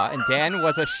what he Nice. thought. And Dan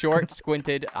was a short,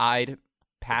 squinted-eyed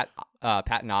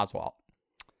Patton Oswalt.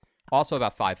 Also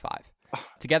about 5'5".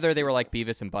 Together, they were like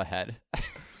Beavis and Butthead.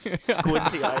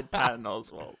 Squinty-eyed Patton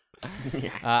Oswalt.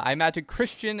 I imagine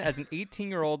Christian as an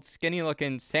 18-year-old,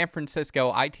 skinny-looking San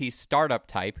Francisco IT startup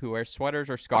type who wears sweaters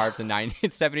or scarves in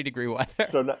 70-degree weather.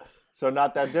 So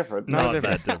not that different. Not Not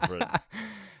that different.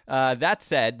 That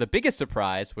said, the biggest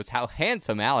surprise was how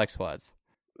handsome Alex was.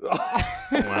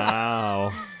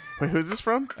 Wow. Wait, who's this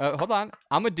from? Hold on.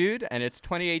 I'm a dude, and it's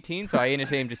 2018, so I ain't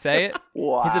ashamed to say it.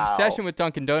 Wow. His obsession with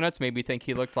Dunkin' Donuts made me think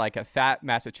he looked like a fat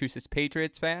Massachusetts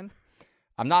Patriots fan.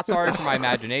 I'm not sorry for my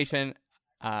imagination.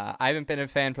 I haven't been a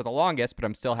fan for the longest, but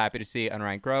I'm still happy to see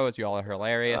Unranked grow, as you all are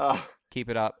hilarious. Keep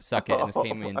it up. Suck it. And this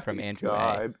came in from Andrew A.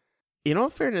 God. In all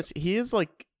fairness, he is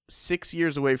like 6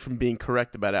 years away from being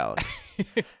correct about Alex.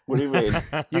 What do you mean?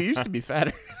 You used to be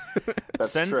fatter.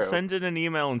 That's send true. send in an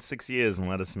email in 6 years and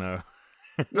let us know.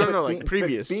 No, like Being-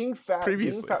 previous. Being fat.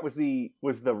 Previously. Being fat was the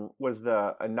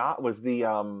I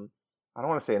don't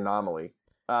want to say anomaly.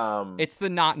 It's the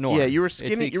not norm. Yeah, you were It's the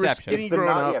skinny. You were exception. skinny It's the growing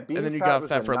not- up, yeah, and being then you fat got was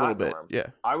fat the for a little not bit. norm. Yeah.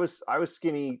 I was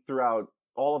skinny throughout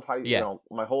all of high. Yeah. You know,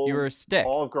 my whole You were a stick.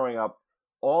 all of growing up,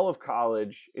 all of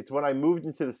college. It's when I moved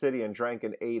into the city and drank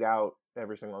and ate out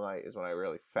every single night is when I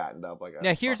really fattened up. Like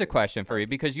Now, here's a question for you,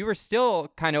 because you were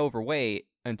still kind of overweight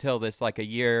until the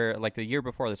year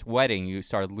before this wedding, you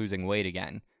started losing weight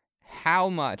again. How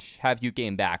much have you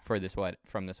gained back from this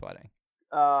wedding?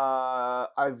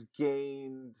 I've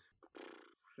gained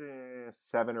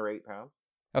 7 or 8 pounds.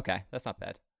 Okay, that's not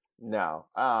bad. No.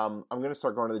 I'm gonna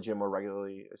start going to the gym more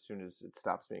regularly as soon as it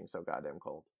stops being so goddamn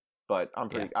cold. But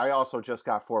I also just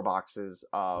got 4 boxes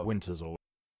of Winter's over.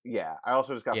 Yeah, I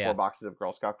also just got 4 boxes of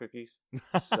Girl Scout cookies.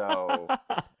 So,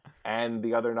 and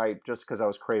the other night, just because I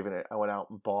was craving it, I went out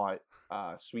and bought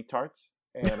sweet tarts,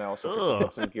 and I also picked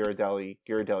up some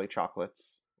Ghirardelli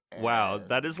chocolates. Wow,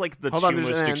 that is like the Hold two on, there's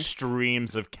most an end.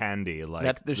 extremes of candy.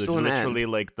 Like there's still an literally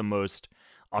end. like the most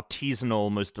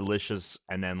artisanal, most delicious,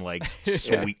 and then like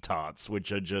sweet tarts,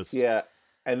 which are just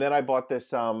And then I bought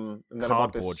this I bought this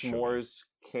Cardboard sugar. s'mores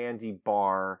candy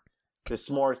bar. The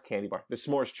s'mores candy bar. The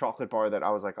s'mores chocolate bar that I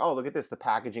was like, oh, look at this. The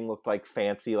packaging looked like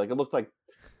fancy. Like it looked like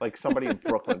somebody in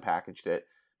Brooklyn packaged it.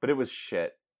 But it was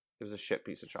shit. It was a shit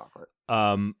piece of chocolate.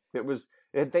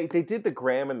 They did the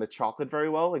graham and the chocolate very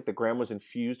well. Like the graham was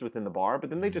infused within the bar, but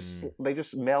then they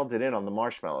just mailed it in on the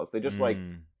marshmallows. They just like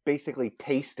basically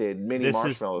pasted mini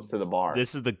marshmallows to the bar.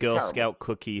 This is the Girl Scout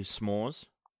cookie s'mores.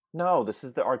 No, this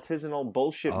is the artisanal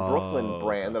bullshit Brooklyn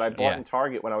brand that I bought in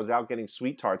Target when I was out getting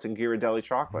sweet tarts and Ghirardelli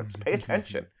chocolates. Pay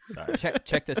attention.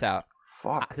 Check this out.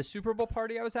 Fuck. The Super Bowl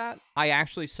party I was at, I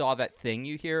actually saw that thing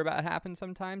you hear about happen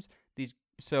sometimes.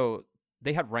 So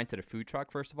they had rented a food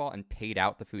truck, first of all, and paid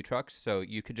out the food trucks. So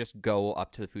you could just go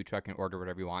up to the food truck and order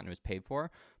whatever you want, and it was paid for.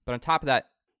 But on top of that,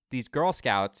 these Girl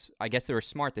Scouts, I guess they were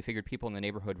smart. They figured people in the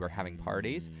neighborhood were having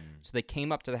parties. So they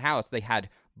came up to the house. They had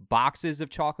boxes of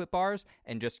chocolate bars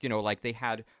and just, like they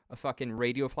had a fucking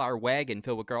Radio Flower wagon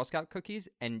filled with Girl Scout cookies.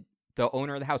 And the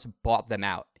owner of the house bought them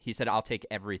out. He said, I'll take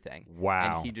everything.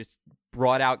 Wow. And he just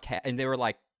brought out, and they were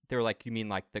like, you mean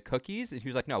like the cookies? And he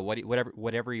was like, no,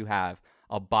 whatever you have,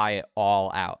 I'll buy it all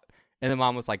out. And the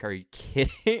mom was like, are you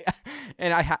kidding?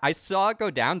 And I saw it go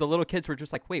down. The little kids were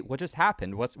just like, wait, what just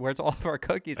happened? Where's all of our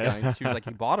cookies going? And she was like,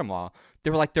 he bought them all.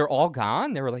 They were like, they're all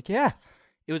gone? They were like, yeah.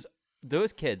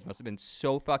 Those kids must have been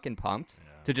so fucking pumped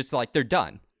to just like, they're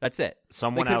done. That's it.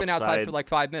 Someone they could have been outside for like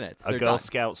 5 minutes. A They're Girl done.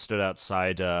 Scout stood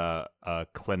outside a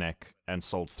clinic and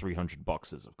sold 300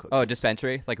 boxes of cookies. Oh, a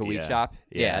dispensary? Like a weed shop?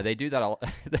 Yeah, they do that all.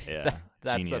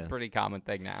 That's genius. a pretty common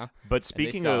thing now. But And they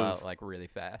speaking sell of out, like really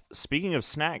fast. speaking of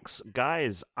snacks,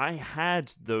 guys, I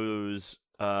had those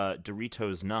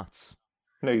Doritos nuts.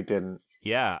 No, you didn't.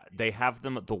 Yeah, they have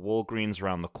them at the Walgreens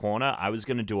around the corner. I was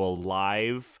gonna do a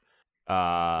live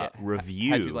review.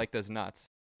 How'd you like those nuts?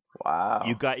 Wow.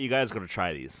 You guys got to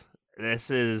try these. This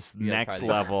is You gotta next try these.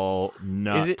 level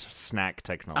nut it- snack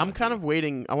technology. I'm kind of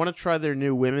waiting. I want to try their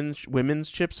new women's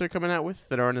chips they're coming out with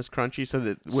that aren't as crunchy, so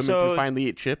that women can finally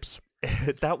eat chips.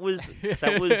 that was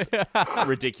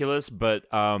ridiculous, but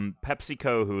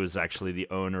PepsiCo, who is actually the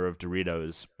owner of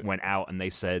Doritos, went out and they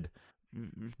said,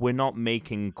 we're not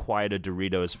making quite a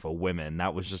Doritos for women.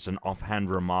 That was just an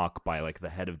offhand remark by like the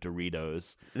head of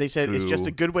Doritos. They said it's just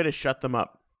a good way to shut them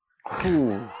up.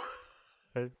 Ooh.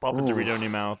 Pop a Dorito in your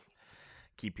mouth,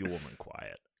 keep your woman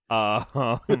quiet.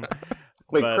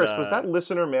 Wait, but, Chris, was that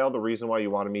listener mail the reason why you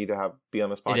wanted me to be on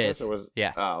this podcast? It is. Or was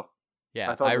Yeah. Oh. Yeah,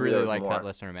 I thought I maybe really there was liked more. that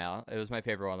listener mail. It was my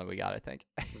favorite one that we got, I think.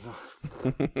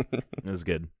 It was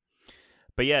good.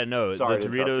 But yeah, no, Sorry the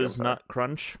to interrupt you, I'm Doritos sorry. Nut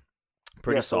Crunch,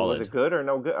 pretty Yeah, so solid. Was it good or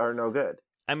no good?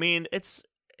 I mean, it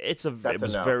That's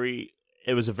was a no. very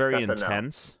That's a no.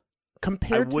 intense.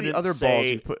 Compared to the wouldn't other balls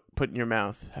say- you've put in your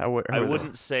mouth, how are I they?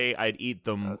 wouldn't say I'd eat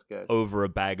them That's good. over a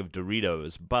bag of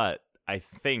Doritos, but I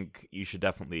think you should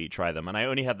definitely try them. And I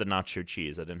only had the nacho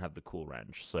cheese. I didn't have the Cool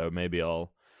Ranch, so maybe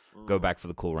I'll go back for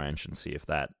the Cool Ranch and see if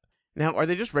that. Now, are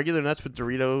they just regular nuts with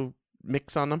Dorito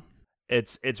mix on them?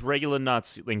 It's regular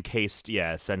nuts encased,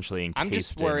 essentially encased. I'm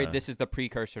just in worried a- this is the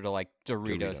precursor to like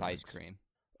Doritos Doritos. ice cream.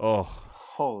 Oh,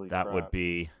 Holy that crap. would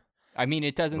be. I mean,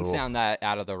 it doesn't Ugh. sound that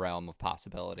out of the realm of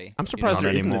possibility. I'm surprised Not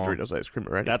there isn't a anymore. Doritos ice cream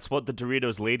already. That's what the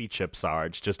Doritos Lady Chips are.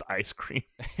 It's just ice cream.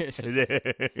 It's just-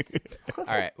 all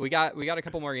right, we got a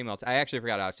couple more emails. I actually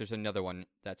forgot, Alex. There's another one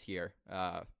that's here,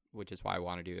 which is why I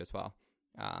want to do as well.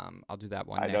 I'll do that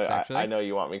one I next. know. Actually, I know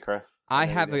you want me, Chris. I know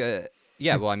you have do.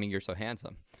 yeah. Well, I mean, you're so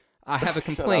handsome. I have a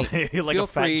complaint. You're like Feel a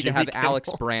fat free to Jimmy have Alex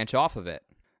Kimmel. branch off of it.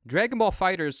 Dragon Ball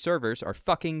FighterZ servers are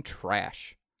fucking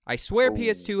trash. I swear Ooh.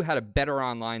 PS2 had a better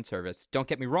online service. Don't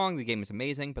get me wrong, the game is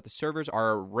amazing, but the servers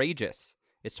are outrageous.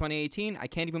 It's 2018. I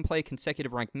can't even play a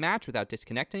consecutive ranked match without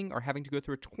disconnecting or having to go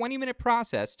through a 20-minute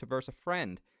process to verse a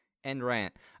friend. End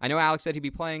rant. I know Alex said he'd be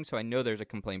playing, so I know there's a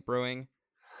complaint brewing.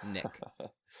 Nick.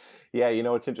 Yeah,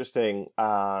 it's interesting.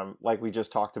 Like we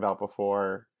just talked about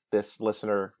before, this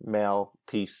listener mail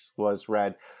piece was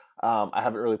read. I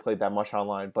haven't really played that much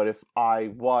online, but if I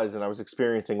was and I was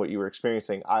experiencing what you were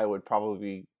experiencing, I would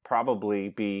probably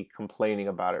be complaining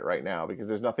about it right now, because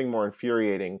there's nothing more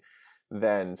infuriating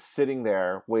than sitting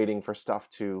there waiting for stuff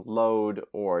to load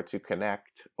or to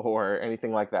connect or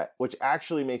anything like that, which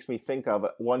actually makes me think of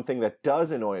one thing that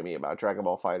does annoy me about Dragon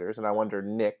Ball FighterZ, and I wonder,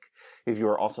 Nick, if you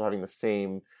are also having the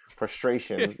same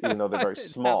frustrations, even though they're very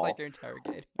small. Sounds like you're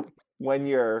interrogating.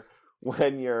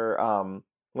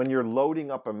 When you're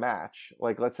loading up a match,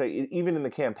 like let's say even in the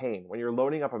campaign, when you're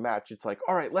loading up a match, it's like,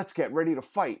 all right, let's get ready to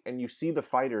fight. And you see the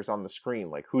fighters on the screen,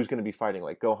 like who's going to be fighting,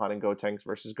 like Gohan and Gotenks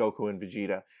versus Goku and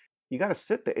Vegeta. You got to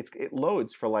sit there. It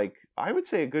loads for like, I would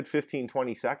say a good 15,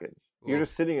 20 seconds. You're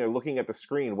just sitting there looking at the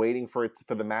screen, waiting for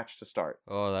the match to start.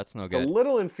 Oh, that's no It's good. a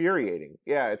little infuriating.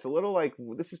 Yeah, it's a little like,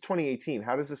 this is 2018.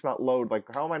 How does this not load? Like,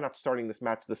 how am I not starting this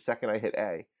match the second I hit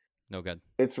A? No good.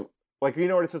 It's like, you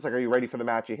know what it says? Like, are you ready for the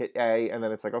match? You hit A, and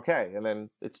then it's like, okay. And then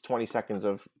it's 20 seconds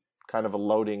of kind of a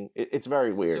loading. It's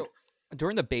very weird. So,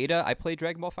 during the beta, I played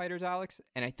Dragon Ball FighterZ, Alex,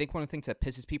 and I think one of the things that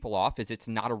pisses people off is it's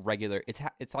not a regular.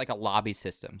 It's like a lobby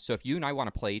system. So if you and I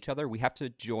want to play each other, we have to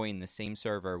join the same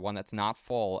server, one that's not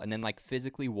full, and then like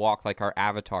physically walk like our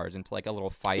avatars into like a little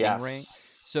fighting ring.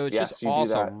 So it's just you do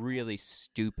also that. really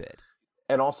stupid.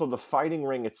 And also, the fighting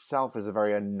ring itself is a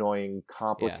very annoying,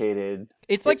 complicated.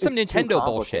 It's like some it's too Nintendo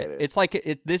bullshit. complicated. It's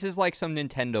like this is like some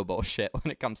Nintendo bullshit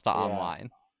when it comes to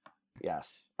online.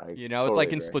 Yes. You know, it's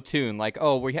like in Splatoon, like,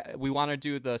 oh, we want to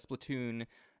do the Splatoon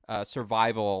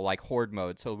survival like horde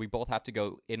mode, so we both have to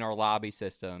go in our lobby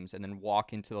systems and then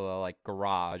walk into the like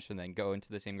garage and then go into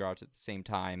the same garage at the same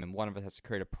time, and one of us has to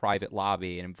create a private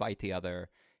lobby and invite the other.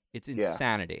 It's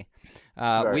insanity.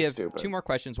 We have stupid. 2 more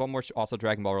questions. One more also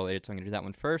Dragon Ball related, so I'm going to do that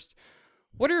one first.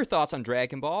 What are your thoughts on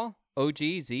Dragon Ball? OG,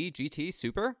 Z, GT,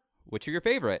 Super? Which are your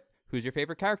favorite? Who's your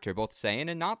favorite character, both Saiyan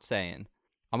and not Saiyan?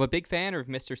 I'm a big fan of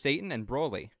Mr. Satan and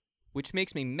Broly, which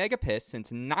makes me mega pissed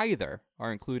since neither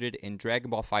are included in Dragon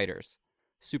Ball FighterZ.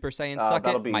 Super Saiyan suck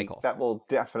it, Michael. That will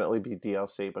definitely be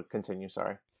DLC, but continue,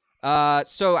 sorry.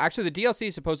 So actually the DLC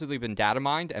has supposedly been data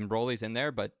mined and Broly's in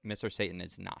there, but Mr. Satan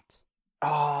is not.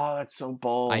 Oh, that's so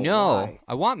bold. I know. Why?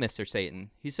 I want Mr.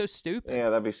 Satan. He's so stupid. Yeah,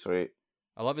 that'd be sweet.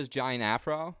 I love his giant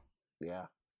afro. Yeah.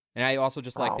 And I also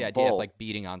just like the idea of bold. like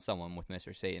beating on someone with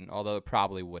Mr. Satan, although it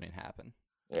probably wouldn't happen.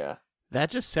 Yeah.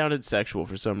 That just sounded sexual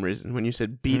for some reason. When you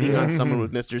said beating on someone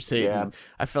with Mr. Satan, Yeah.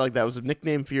 I felt like that was a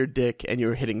nickname for your dick, and you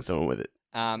were hitting someone with it.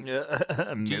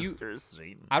 Mr.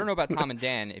 Satan. I don't know about Tom and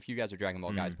Dan if you guys are Dragon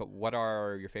Ball guys, but what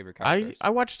are your favorite characters? I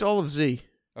watched all of Z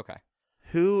Okay.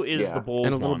 Who is Yeah. the bald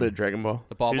and a little one? bit of Dragon Ball.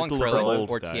 The bald Who's one, the Krillin old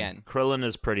or guy? Tien? Krillin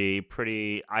is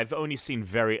pretty. I've only seen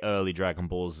very early Dragon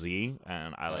Ball Z,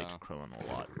 and I liked Oh. Krillin a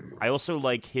lot. I also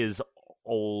like his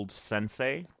old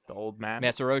sensei, the old man.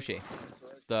 Master Roshi,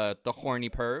 the horny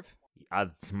perv.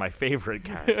 That's my favorite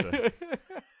character.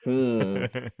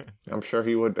 I'm sure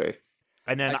he would be.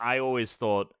 And then I always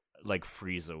thought like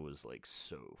Frieza was like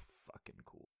so fucking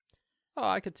cool. Oh,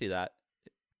 I could see that.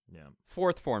 Yeah.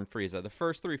 4th form Frieza. The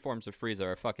first 3 forms of Frieza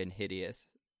are fucking hideous.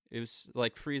 It was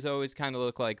like Frieza always kind of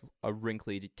looked like a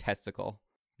wrinkly testicle.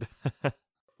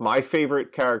 My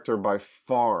favorite character by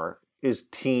far is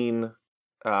Teen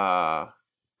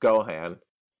Gohan.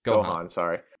 Gohan,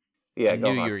 sorry. Yeah, I knew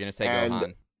Gohan. you were going to say And-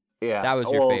 Gohan. Yeah, That was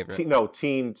your favorite.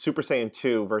 Teen Super Saiyan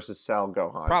 2 versus Cell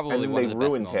Gohan. Probably and one they of the best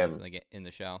ruined moments him. in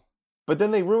the show. But then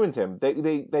they ruined him.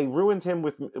 They ruined him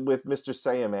with Mr.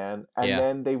 Saiyaman, and Yeah.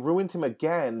 then they ruined him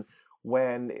again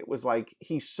when it was like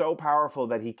he's so powerful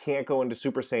that he can't go into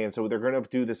Super Saiyan, so they're going to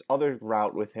do this other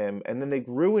route with him, and then they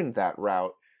ruined that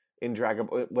route in Dragon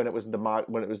when it was the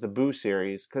Buu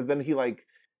series, because then he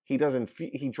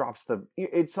drops the.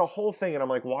 It's a whole thing, and I'm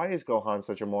like, why is Gohan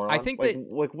such a moron? I think what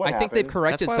I happened? think they've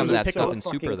corrected That's why some of I was that a stuff Piccolo in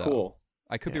fucking Super, though. cool.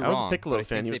 I could be Yeah, I was a wrong. Piccolo but I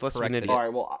fan. think He was they've less of an corrected idiot. All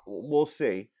right, well, we'll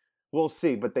see. We'll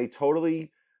see, but they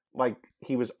totally, like,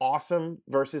 he was awesome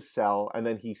versus Cell, and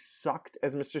then he sucked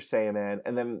as Mr. Saiyaman,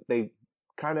 and then they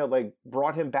kind of, like,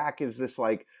 brought him back as this,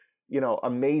 like,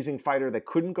 amazing fighter that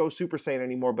couldn't go Super Saiyan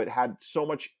anymore, but had so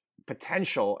much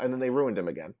potential, and then they ruined him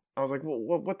again. I was like, well,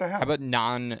 what the hell? How about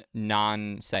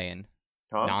non-Saiyan?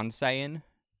 Huh? Non-Saiyan?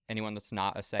 Anyone that's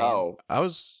not a Saiyan? Oh, I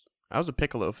was a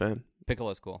Piccolo fan.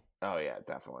 Piccolo's cool. yeah,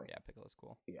 definitely. Yeah, Piccolo's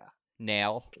cool. Yeah.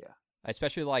 Nail. Yeah. I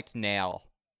especially liked Nail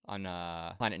on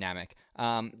Planet Namek.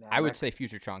 I would Namek? say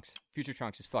Future Trunks. Future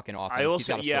Trunks is fucking awesome. I He's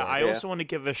also got a sword. I also want to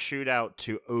give a shout out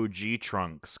to OG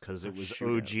Trunks because it was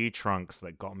Shootout. OG Trunks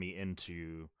that got me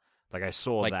into like I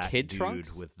saw Like that Kid dude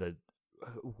Trunks? with the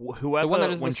whoever one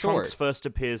that has the when Trunks sword. first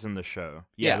appears in the show.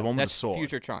 Yeah, the one with that's the sword.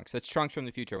 Future Trunks. That's Trunks from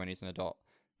the future when he's an adult.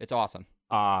 It's awesome.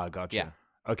 Ah, gotcha. Yeah.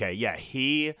 Okay, yeah,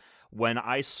 when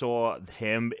I saw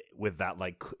him with that,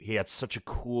 like, he had such a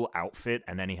cool outfit,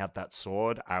 and then he had that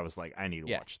sword, I was like, I need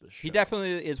to watch this show. He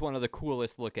definitely is one of the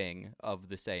coolest looking of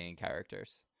the Saiyan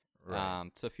characters. Right.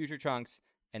 So Future Trunks,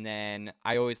 and then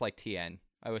I always liked Tien.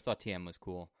 I always thought Tien was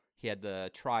cool. He had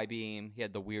the tri-beam, he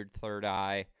had the weird third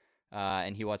eye,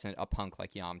 and he wasn't a punk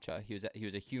like Yamcha. He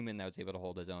was a human that was able to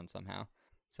hold his own somehow.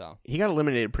 So He got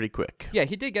eliminated pretty quick. yeah,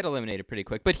 he did get eliminated pretty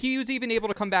quick, but he was even able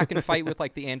to come back and fight with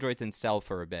like the androids in Cell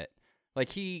for a bit. Like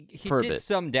he did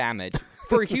some damage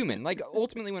for a human. Like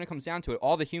ultimately, when it comes down to it,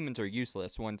 all the humans are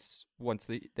useless once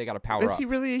they got to power up. Is he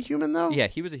really a human though? Yeah,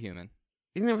 he was a human.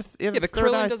 He didn't have he had a But third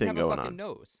eye Krillin doesn't thing have a going fucking on.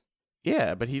 nose.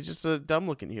 Yeah, but he's just a dumb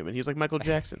looking human. He's like Michael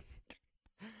Jackson.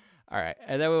 All right,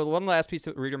 and then one last piece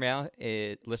of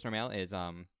listener mail is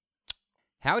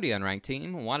howdy Unranked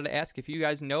team. Wanted to ask if you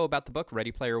guys know about the book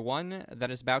Ready Player One that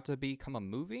is about to become a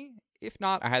movie. If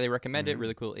not, I highly recommend it.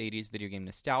 Really cool 80s video game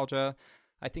nostalgia.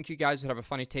 I think you guys would have a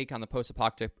funny take on the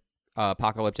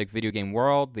post-apocalyptic video game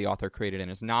world the author created in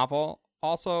his novel.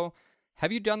 Also,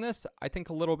 have you done this? I think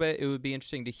a little bit. It would be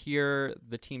interesting to hear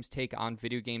the team's take on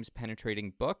video games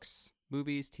penetrating books,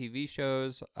 movies, TV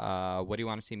shows. What do you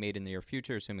want to see made in the near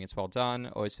future, assuming it's well done?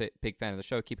 Always big fan of the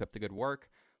show. Keep up the good work.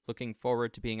 Looking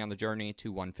forward to being on the journey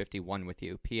to 151 with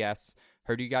you. P.S.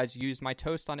 Heard you guys used my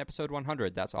toast on episode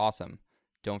 100. That's awesome.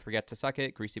 Don't forget to suck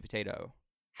it. Greasy potato.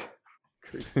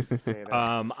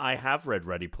 I have read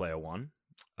Ready Player One.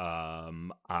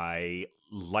 I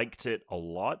liked it a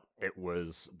lot. It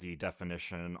was the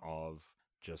definition of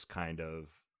just kind of,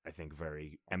 I think,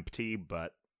 very empty,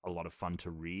 but a lot of fun to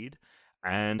read.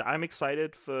 And I'm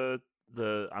excited for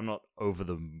I'm not over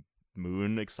the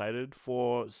moon excited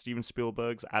for Steven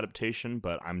Spielberg's adaptation,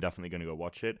 but I'm definitely going to go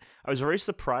watch it. I was very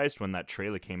surprised when that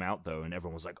trailer came out, though, and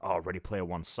everyone was like, oh, Ready Player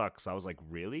One sucks. I was like,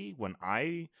 really? When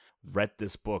I read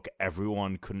this book,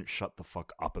 everyone couldn't shut the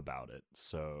fuck up about it.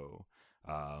 So,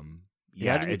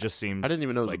 yeah, it just seems... I didn't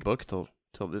even know it was like a book till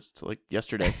like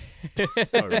yesterday.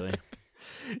 Oh, really?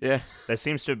 Yeah. There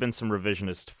seems to have been some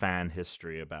revisionist fan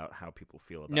history about how people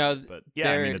feel about it. But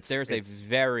yeah, there's a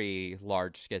very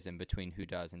large schism between who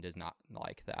does and does not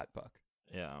like that book.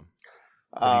 Yeah.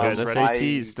 Have you guys guys SAT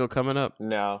is still coming up.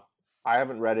 No, I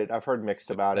haven't read it. I've heard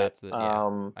mixed about it.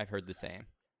 I've heard the same.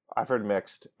 I've heard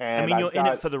mixed. And I mean, you're in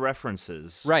it for the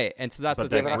references. Right, and so that's But the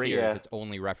thing they're about great. here is Yeah. it's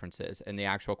only references, and the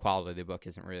actual quality of the book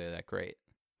isn't really that great.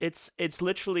 It's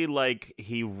literally like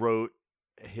he wrote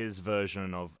his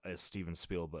version of a Steven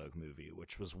Spielberg movie,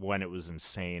 which was when it was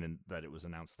insane and that it was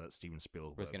announced that Steven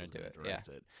Spielberg was going to do it, direct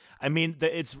it. I mean,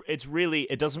 it's really,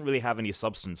 it doesn't really have any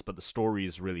substance, but the story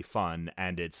is really fun,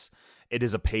 and it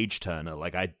is a page turner.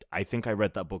 Like I think I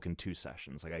read that book in 2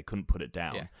 sessions. Like I couldn't put it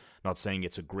down. Yeah. Not saying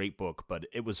it's a great book, but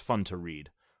it was fun to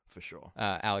read for sure.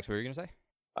 Alex, what were you going to say?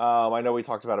 I know we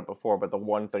talked about it before, but the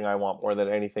one thing I want more than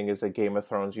anything is a Game of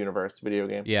Thrones universe video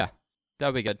game. Yeah, that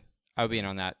would be good. I would be in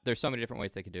on that. There's so many different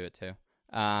ways they could do it too.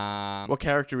 What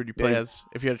character would you play as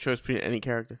if you had a choice between any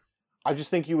character? I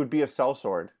just think you would be a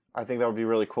sellsword. I think that would be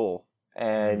really cool.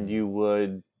 And you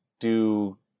would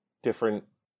do different...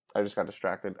 I just got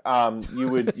distracted. You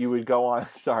would go on...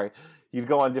 Sorry. You'd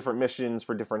go on different missions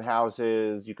for different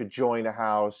houses. You could join a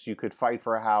house. You could fight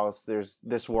for a house. There's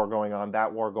this war going on,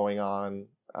 that war going on.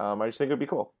 I just think it would be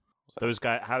cool. So. Those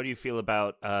guys. How do you feel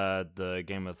about the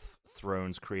Game of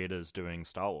Thrones creators doing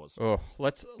Star Wars? Oh,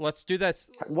 let's do that.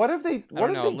 What have they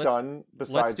done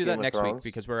besides Let's do that Game of next Thrones? week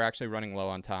because we're actually running low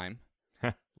on time.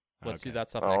 Let's do that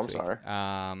stuff Oh, next I'm week.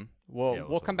 sorry.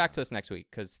 We'll come back to this next week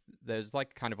because there's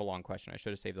like kind of a long question. I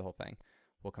should have saved the whole thing.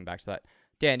 We'll come back to that.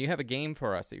 Dan, you have a game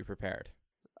for us that you prepared.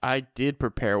 I did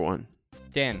prepare one.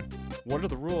 Dan, what are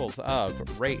the rules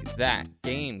of Rate That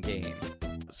Game?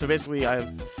 So basically,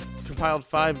 I've compiled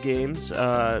 5 games.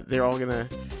 They're all gonna...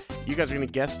 You guys are gonna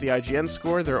guess the IGN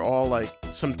score. They're all like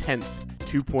some 10th.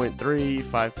 2.3,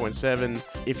 5.7.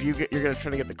 If you're gonna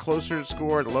try to get the closer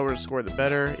score, the lower the score, the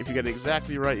better. If you get it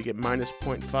exactly right, you get minus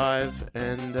 0.5.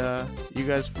 And you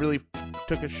guys really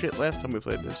took a shit last time we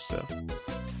played this, so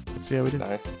let's see how we do.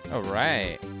 Nice. All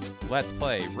right, let's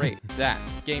play Rate That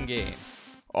Game.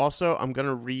 Also, I'm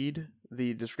gonna read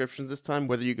the descriptions this time,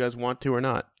 whether you guys want to or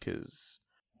not, because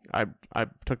I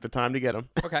took the time to get them.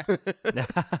 Okay.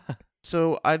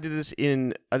 So I did this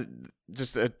in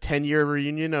just a 10-year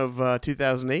reunion of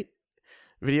 2008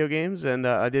 video games, and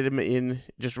I did them in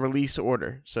just release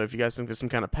order. So if you guys think there's some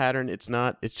kind of pattern, it's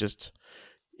not. It's just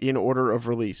in order of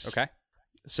release. Okay.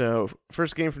 So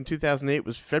first game from 2008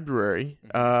 was February.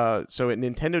 So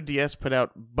Nintendo DS put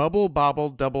out Bubble Bobble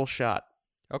Double Shot.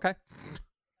 Okay.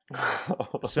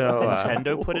 So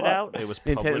Nintendo put it out. It was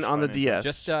published Nintendo on the by DS.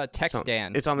 Just text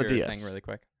Dan. It's on the your DS. thing really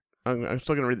quick. I'm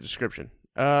still gonna read the description.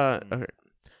 Okay,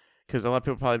 because a lot of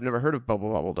people probably have never heard of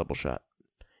Bubble Bobble Double Shot.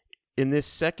 In this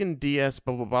second DS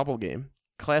Bubble Bobble game,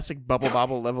 classic Bubble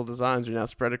Bobble level designs are now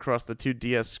spread across the 2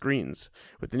 DS screens,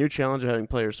 with the new challenge of having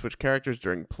players switch characters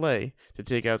during play to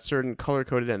take out certain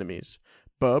color-coded enemies.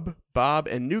 Bub, Bob,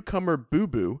 and newcomer Boo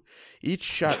Boo each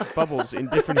shot bubbles in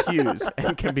different hues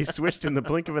and can be switched in the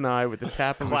blink of an eye with a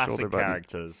tap of the shoulder Classic button.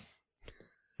 characters.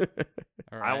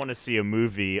 All I want to see a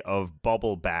movie of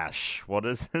Bubble Bash. What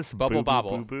is this? Bubble Boo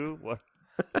Bobble. Boo Boo? What?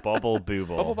 Bubble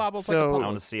Booble. Bubble Bobble's So- like a I puzzle.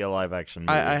 want to see a live action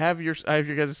movie. I have your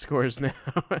guys' scores now.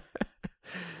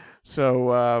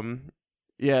 So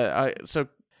so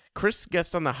Chris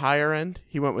guessed on the higher end.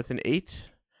 He went with an 8.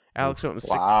 Alex went with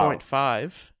Wow.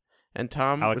 6.5, and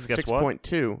Tom Alex was guessed what?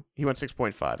 6.2. He went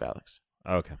 6.5, Alex,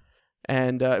 Okay.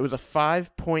 and it was a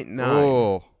 5.9.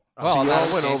 Oh. So Well, you that all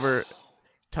was went game. over.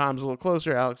 Tom's a little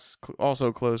closer. Alex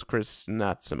also close. Chris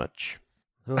not so much.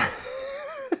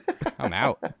 I'm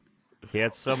out. He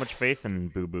had so much faith in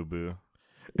Boo Boo Boo.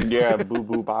 Yeah, Boo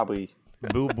Boo Bobby.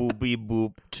 Boo Boo Bee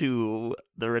Boop 2,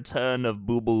 The Return of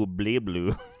Boo Boo Blee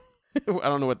Blue, I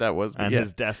don't know what that was, but and yeah.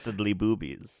 his dastardly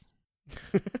boobies.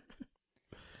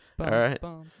 All right.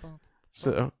 Bum, bum.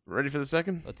 So ready for the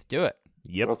second? Let's do it.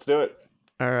 Yep. Let's do it.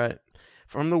 All right.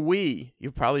 From the Wii,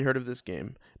 you've probably heard of this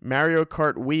game. Mario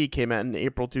Kart Wii came out in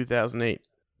April 2008.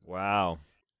 Wow.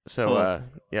 So,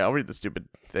 yeah, I'll read the stupid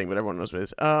thing, but everyone knows what it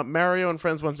is. Mario and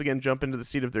friends once again jump into the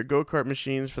seat of their go-kart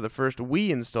machines for the first Wii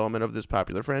installment of this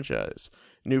popular franchise.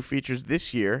 New features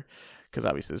this year, because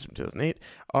obviously this is from 2008,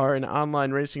 are an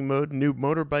online racing mode, new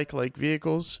motorbike-like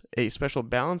vehicles, a special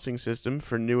balancing system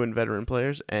for new and veteran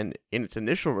players, and in its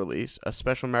initial release, a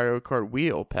special Mario Kart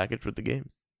wheel packaged with the game.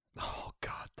 Oh,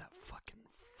 God, that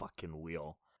fucking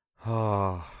wheel.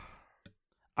 Oh.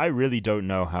 I really don't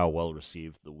know how well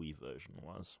received the Wii version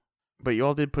was. But you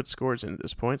all did put scores in at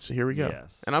this point, so here we go.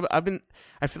 Yes. And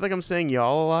I feel like I'm saying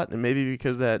y'all a lot, and maybe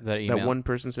because that email? one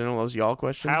person sent all those y'all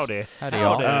questions. Howdy. Howdy,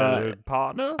 y'all.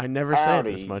 Partner. I never say it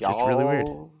this Howdy, much. It's really weird.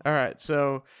 y'all. All right,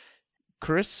 so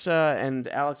Chris and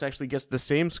Alex actually guessed the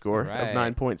same score Right. of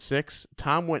 9.6.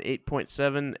 Tom went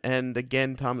 8.7, and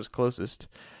again, Tom is closest.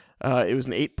 It was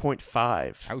an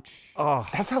 8.5. Ouch. Oh.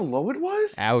 That's how low it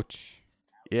was? Yeah. Ouch.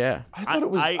 I thought it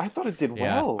was. I thought it did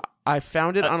Yeah. well. I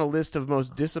found it on a list of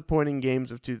most disappointing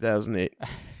games of 2008.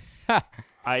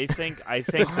 I think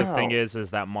the Wow. thing is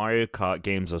that Mario Kart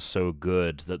games are so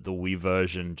good that the Wii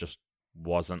version just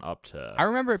wasn't up to. I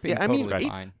remember it being Yeah, I mean, totally eight-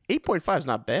 fine. 8.5 is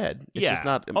not bad. It's just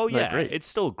not, oh not yeah, great. it's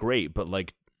still great, but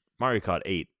like Mario Kart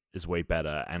 8 is way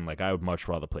better, and like I would much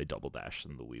rather play Double Dash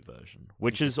than the Wii version.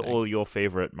 Which is Interesting. all your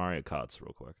favorite Mario Karts,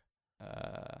 real quick?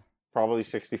 Probably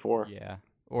 64. Yeah.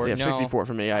 Or yeah, no, 64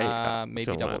 for me. I maybe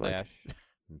still Double like. Dash.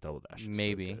 Double Dash. Is so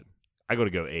Maybe. good. I got to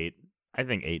go 8. I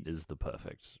think 8 is the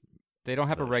perfect. They don't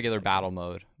have a version regular of the battle game.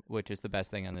 mode, which is the best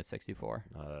thing on the 64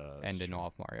 and that's in true. all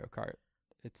of Mario Kart.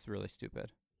 It's really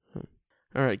stupid.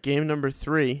 All right, game number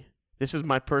 3. This is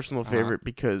my personal Uh-huh. favorite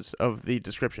because of the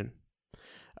description.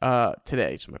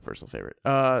 Today, it's my personal favorite.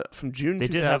 From June They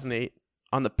did have- 2008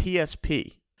 on the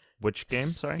PSP. Which game?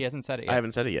 Sorry. He hasn't said it yet. I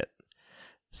haven't said it yet.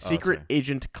 Secret sorry.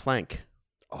 Agent Clank.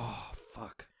 Oh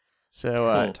fuck.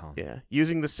 So, Cool, Tom. yeah,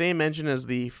 using the same engine as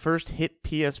the first hit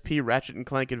PSP Ratchet and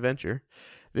Clank adventure,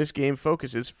 this game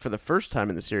focuses, for the first time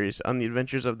in the series, on the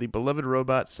adventures of the beloved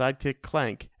robot sidekick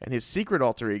Clank and his secret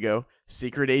alter ego,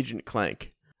 Secret Agent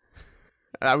Clank.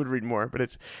 I would read more, but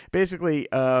it's basically,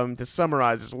 to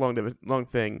summarize, it's a long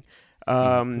thing.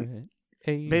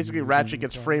 Basically, Ratchet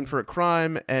gets framed for a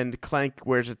crime, and Clank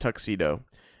wears a tuxedo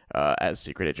as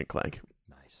Secret Agent Clank.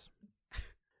 Nice.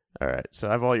 All right, so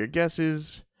I have all your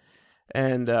guesses.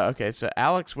 And, okay, so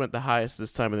Alex went the highest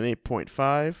this time with an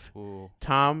 8.5. Ooh,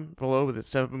 Tom below with a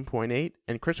 7.8.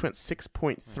 And Chris went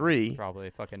 6.3. probably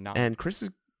fucking not. And Chris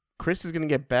is going to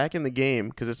get back in the game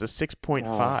because it's a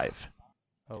 6.5.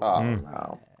 Oh,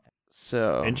 No.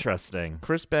 So, Interesting.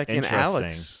 Chris back in. Interesting.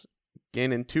 Alex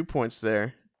gaining 2 points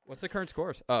there. What's the current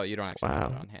scores? Oh, you don't actually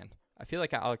have Wow. it on hand. I feel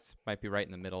like Alex might be right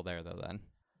in the middle there, though, then.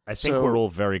 I think So- we're all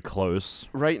very close.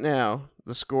 Right now,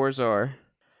 the scores are...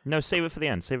 No, save it for the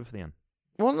end. Save it for the end.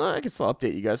 Well, no, I can still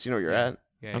update you guys. You know where you're Yeah. at.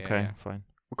 Yeah, Okay, yeah. fine.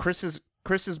 Chris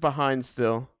is behind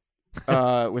still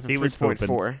with a He was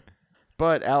 3.4.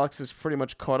 But Alex is pretty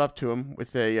much caught up to him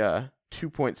with a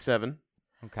 2.7.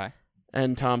 Okay.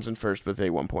 And Tom's in first with a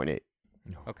 1.8.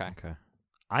 Okay. Okay.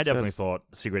 I So definitely that's- thought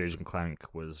Secret Agent Clank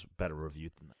was better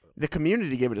reviewed than that. The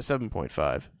community gave it a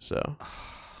 7.5, so...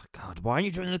 God, why are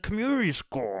you doing the community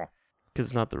score? Because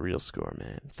it's not the real score,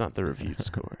 man. It's not the reviewed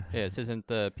score. Yeah, this isn't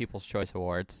the People's Choice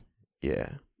Awards. Yeah.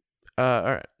 All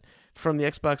right. From the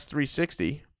Xbox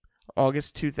 360,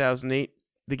 August 2008,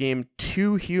 the game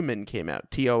Too Human came out,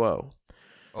 TOO.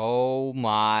 Oh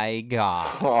my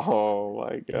god. Oh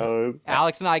my god.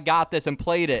 Alex and I got this and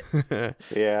played it.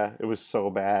 Yeah, it was so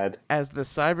bad. As the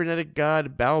cybernetic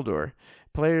god Baldur,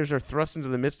 players are thrust into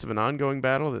the midst of an ongoing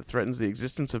battle that threatens the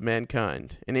existence of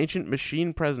mankind. An ancient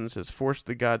machine presence has forced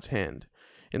the god's hand.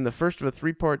 In the first of a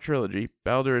 3-part trilogy,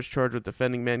 Baldur is charged with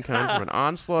defending mankind from an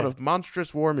onslaught of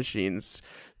monstrous war machines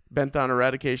bent on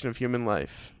eradication of human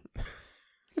life.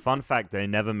 Fun fact: they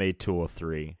never made 2 or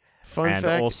 3. Fun And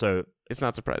fact, also, it's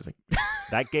not surprising.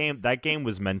 that game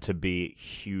was meant to be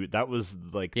huge. That was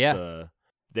like Yeah.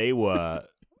 they were.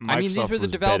 I mean, these Microsoft were the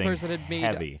was developers that betting had made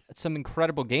heavy. some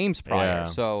incredible games prior, Yeah.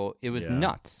 so it was Yeah.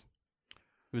 nuts.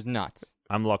 It was nuts.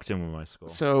 I'm locked in with my score.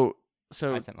 So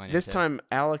I sent mine in this too. time,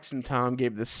 Alex and Tom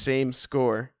gave the same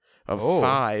score of Oh.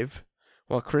 5,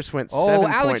 while Chris went 7.5. Oh,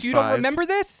 Alex, you don't remember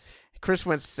this? Chris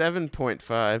went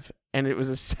 7.5, and it was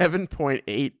a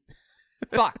 7.8.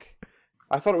 Fuck.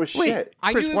 I thought it was Wait. shit.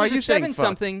 I Chris, knew it why was are a you saying 7 fuck?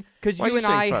 something because Why are you you and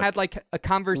saying I fuck? had like a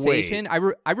conversation. I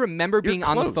remember You're being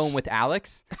on the close. phone with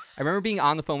Alex. I remember being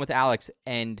on the phone with Alex,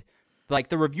 and like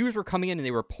the reviews were coming in and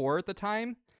they were poor at the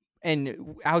time.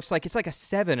 And Alex was like, it's like a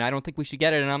 7. I don't think we should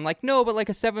get it. And I'm like, no, but like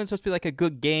a 7 is supposed to be like a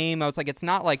good game. I was like, it's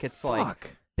not like it's like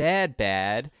Fuck.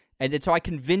 bad. And then so I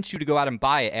convinced you to go out and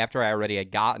buy it after I already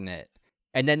had gotten it.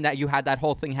 And then that you had that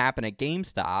whole thing happen at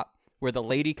GameStop where the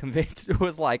lady convinced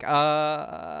was like,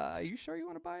 are you sure you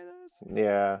want to buy this?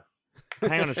 Yeah.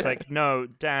 Hang on a sec. No,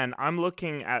 Dan, I'm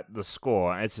looking at the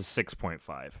score. It's a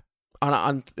 6.5.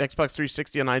 On Xbox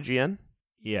 360 on IGN?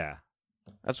 Yeah.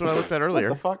 That's what I looked at What earlier.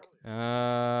 the fuck?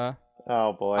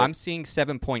 Oh boy. I'm seeing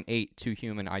 7.8 to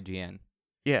human IGN,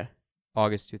 Yeah.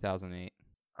 August 2008.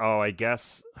 Oh, I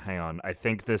guess. Hang on. I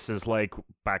think this is like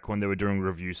back when they were doing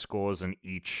review scores, and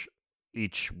each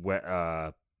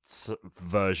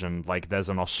version, like there's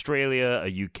an Australia,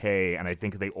 a UK, and I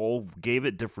think they all gave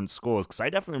it different scores. Because I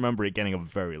definitely remember it getting a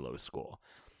very low score.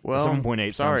 Well,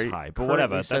 7.8 sorry, sounds high, but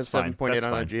whatever. currently That's says fine. 7.8 That's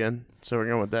on fine. IGN, so we're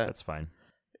going with that That's fine.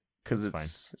 because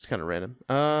that's it's kind of random.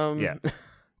 Yeah. Let's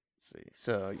see.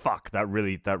 So Fuck. That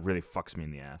really fucks me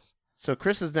in the ass.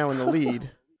 Chris is now in the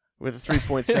lead with a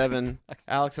 3.7.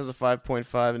 Alex has a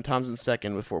 5.5, and Tom's in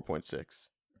second with 4.6.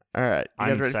 All right, you I'm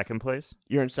guys in ready? second place.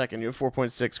 You're in second. You have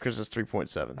 4.6. Chris has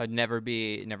 3.7. I'd never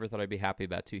thought I'd be happy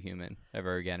about Too Human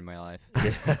ever again in my life.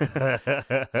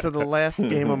 So the last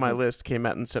game on my list came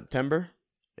out in September.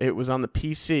 It was on the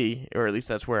PC, or at least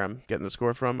that's where I'm getting the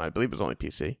score from. I believe it was only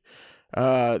PC.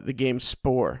 The game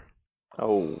Spore.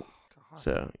 Oh.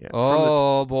 So yeah.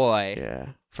 Oh boy.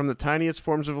 From the tiniest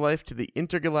forms of life to the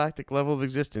intergalactic level of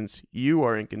existence, you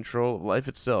are in control of life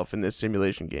itself in this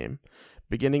simulation game.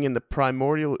 Beginning in the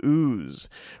primordial ooze,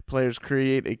 players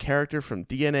create a character from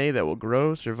DNA that will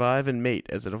grow, survive, and mate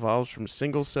as it evolves from a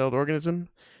single-celled organism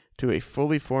to a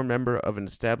fully formed member of an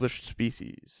established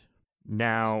species.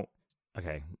 Now,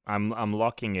 okay, I'm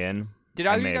locking in. Did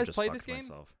I either of may you have guys just play fucked this game?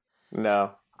 myself.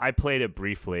 No. I played it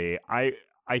briefly.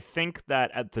 I think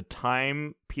that at the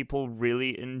time people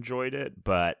really enjoyed it,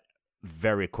 but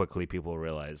very quickly people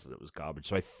realized that it was garbage.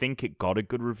 So I think it got a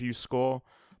good review score.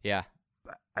 Yeah.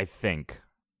 I think.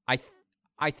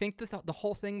 I think that the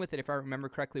whole thing with it, if I remember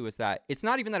correctly, was that it's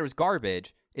not even that it was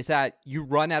garbage. It's that you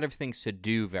run out of things to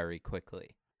do very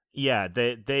quickly. Yeah,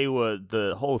 they were,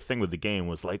 the whole thing with the game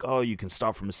was like, oh, you can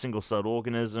start from a single-celled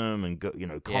organism and go,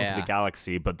 conquer the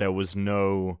galaxy, but there was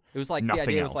no. It was like nothing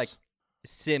the idea else. was like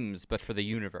Sims, but for the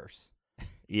universe.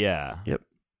 Yeah. Yep.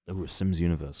 Ooh, Sims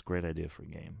Universe, great idea for a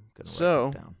game. Gonna write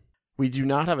So- that down. We do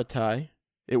not have a tie.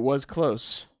 It was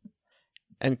close.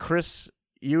 And Chris,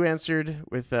 you answered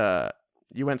with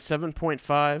you went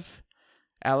 7.5,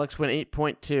 Alex went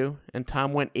 8.2, and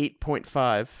Tom went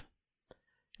 8.5.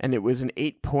 And it was an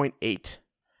 8.8.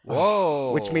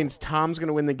 Whoa. Which means Tom's going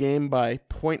to win the game by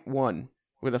 0.1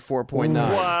 with a 4.9.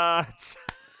 What?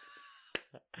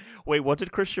 Wait, what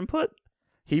did Christian put?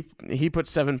 He put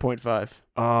 7.5.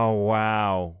 Oh,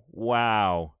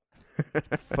 wow.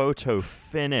 Photo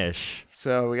finish.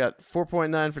 So we got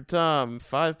 4.9 for Tom,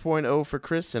 5.0 for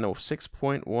Chris, and a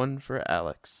 6.1 for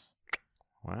Alex.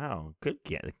 Wow,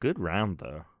 good round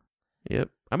though. Yep.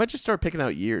 I might just start picking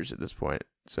out years at this point.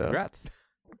 So Congrats.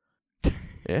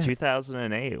 yeah.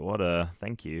 2008,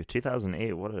 thank you.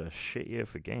 2008, what a shit year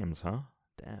for games, huh?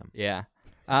 Damn. Yeah.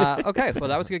 Okay, well,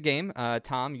 that was a good game.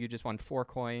 Tom, you just won 4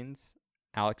 coins.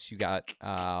 Alex, you got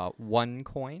 1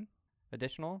 coin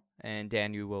additional. And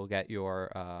Dan, you will get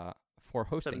your 4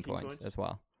 hosting 17 coins coins. as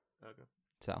well. Okay.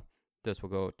 So this will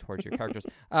go towards your characters.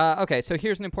 Okay, so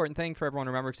here's an important thing for everyone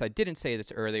to remember, because I didn't say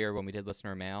this earlier when we did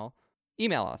listener mail.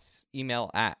 Email us. Email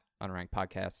at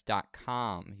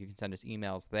unrankedpodcast.com. You can send us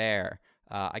emails there.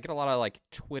 I get a lot of like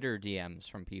Twitter DMs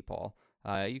from people.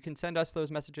 You can send us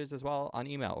those messages as well on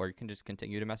email, or you can just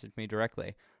continue to message me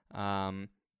directly.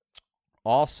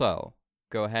 Also,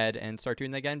 go ahead and start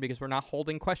doing that again, because we're not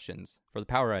holding questions for the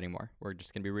Power anymore. We're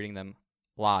just going to be reading them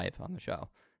live on the show,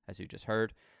 as you just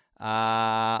heard.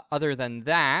 Other than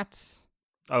that...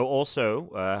 Oh, also,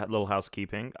 a little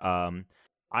housekeeping.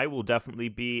 I will definitely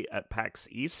be at PAX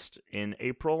East in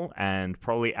April, and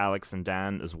probably Alex and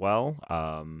Dan as well.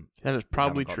 That is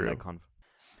probably true.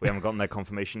 We haven't gotten their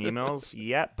confirmation emails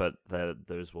yet, but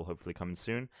those will hopefully come in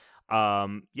soon.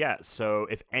 So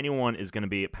if anyone is going to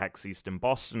be at PAX East in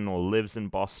Boston or lives in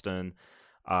Boston,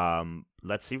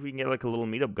 let's see if we can get like a little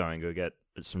meetup going. Go get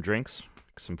some drinks,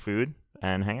 some food,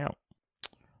 and hang out.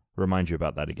 Remind you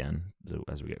about that again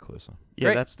as we get closer. Yeah,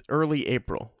 Great. That's early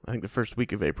April. I think the first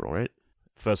week of April, right?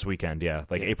 First weekend, yeah.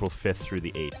 Like April 5th through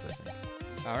the 8th, I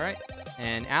think. All right.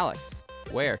 And Alex,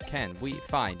 where can we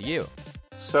find you?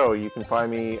 So you can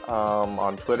find me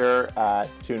on Twitter at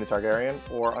Tuna Targaryen,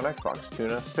 or on Xbox,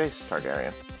 Tuna Space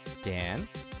Targaryen. Dan?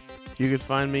 You can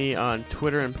find me on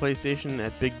Twitter and PlayStation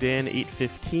at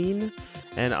BigDan815,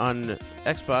 and on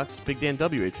Xbox,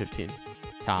 BigDanW815.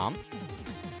 Tom?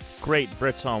 Great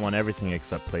Britom on everything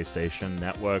except PlayStation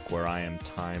Network, where I am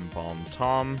Time Bomb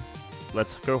Tom.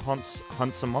 Let's go hunt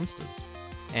some monsters.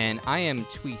 And I am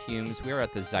Twee Humes. We are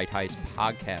at the Zeitgeist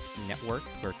Podcast Network.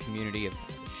 We're a community of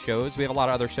shows. We have a lot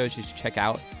of other shows you should check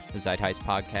out. The Zeitgeist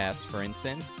Podcast, for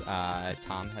instance.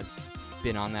 Tom has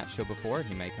been on that show before.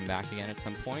 He may come back again at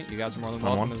some point. You guys are more than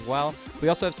welcome as well. We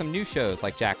also have some new shows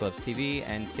like Jack Loves TV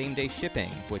and Same Day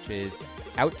Shipping, which is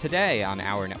out today on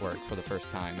our network for the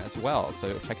first time as well.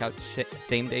 So check out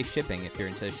Same Day Shipping if you're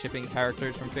into shipping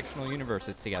characters from fictional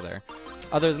universes together.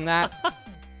 Other than that,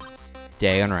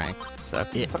 stay unranked.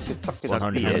 Suck it. Suck it.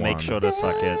 100, make sure to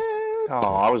suck it.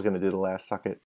 Oh, I was going to do the last suck it.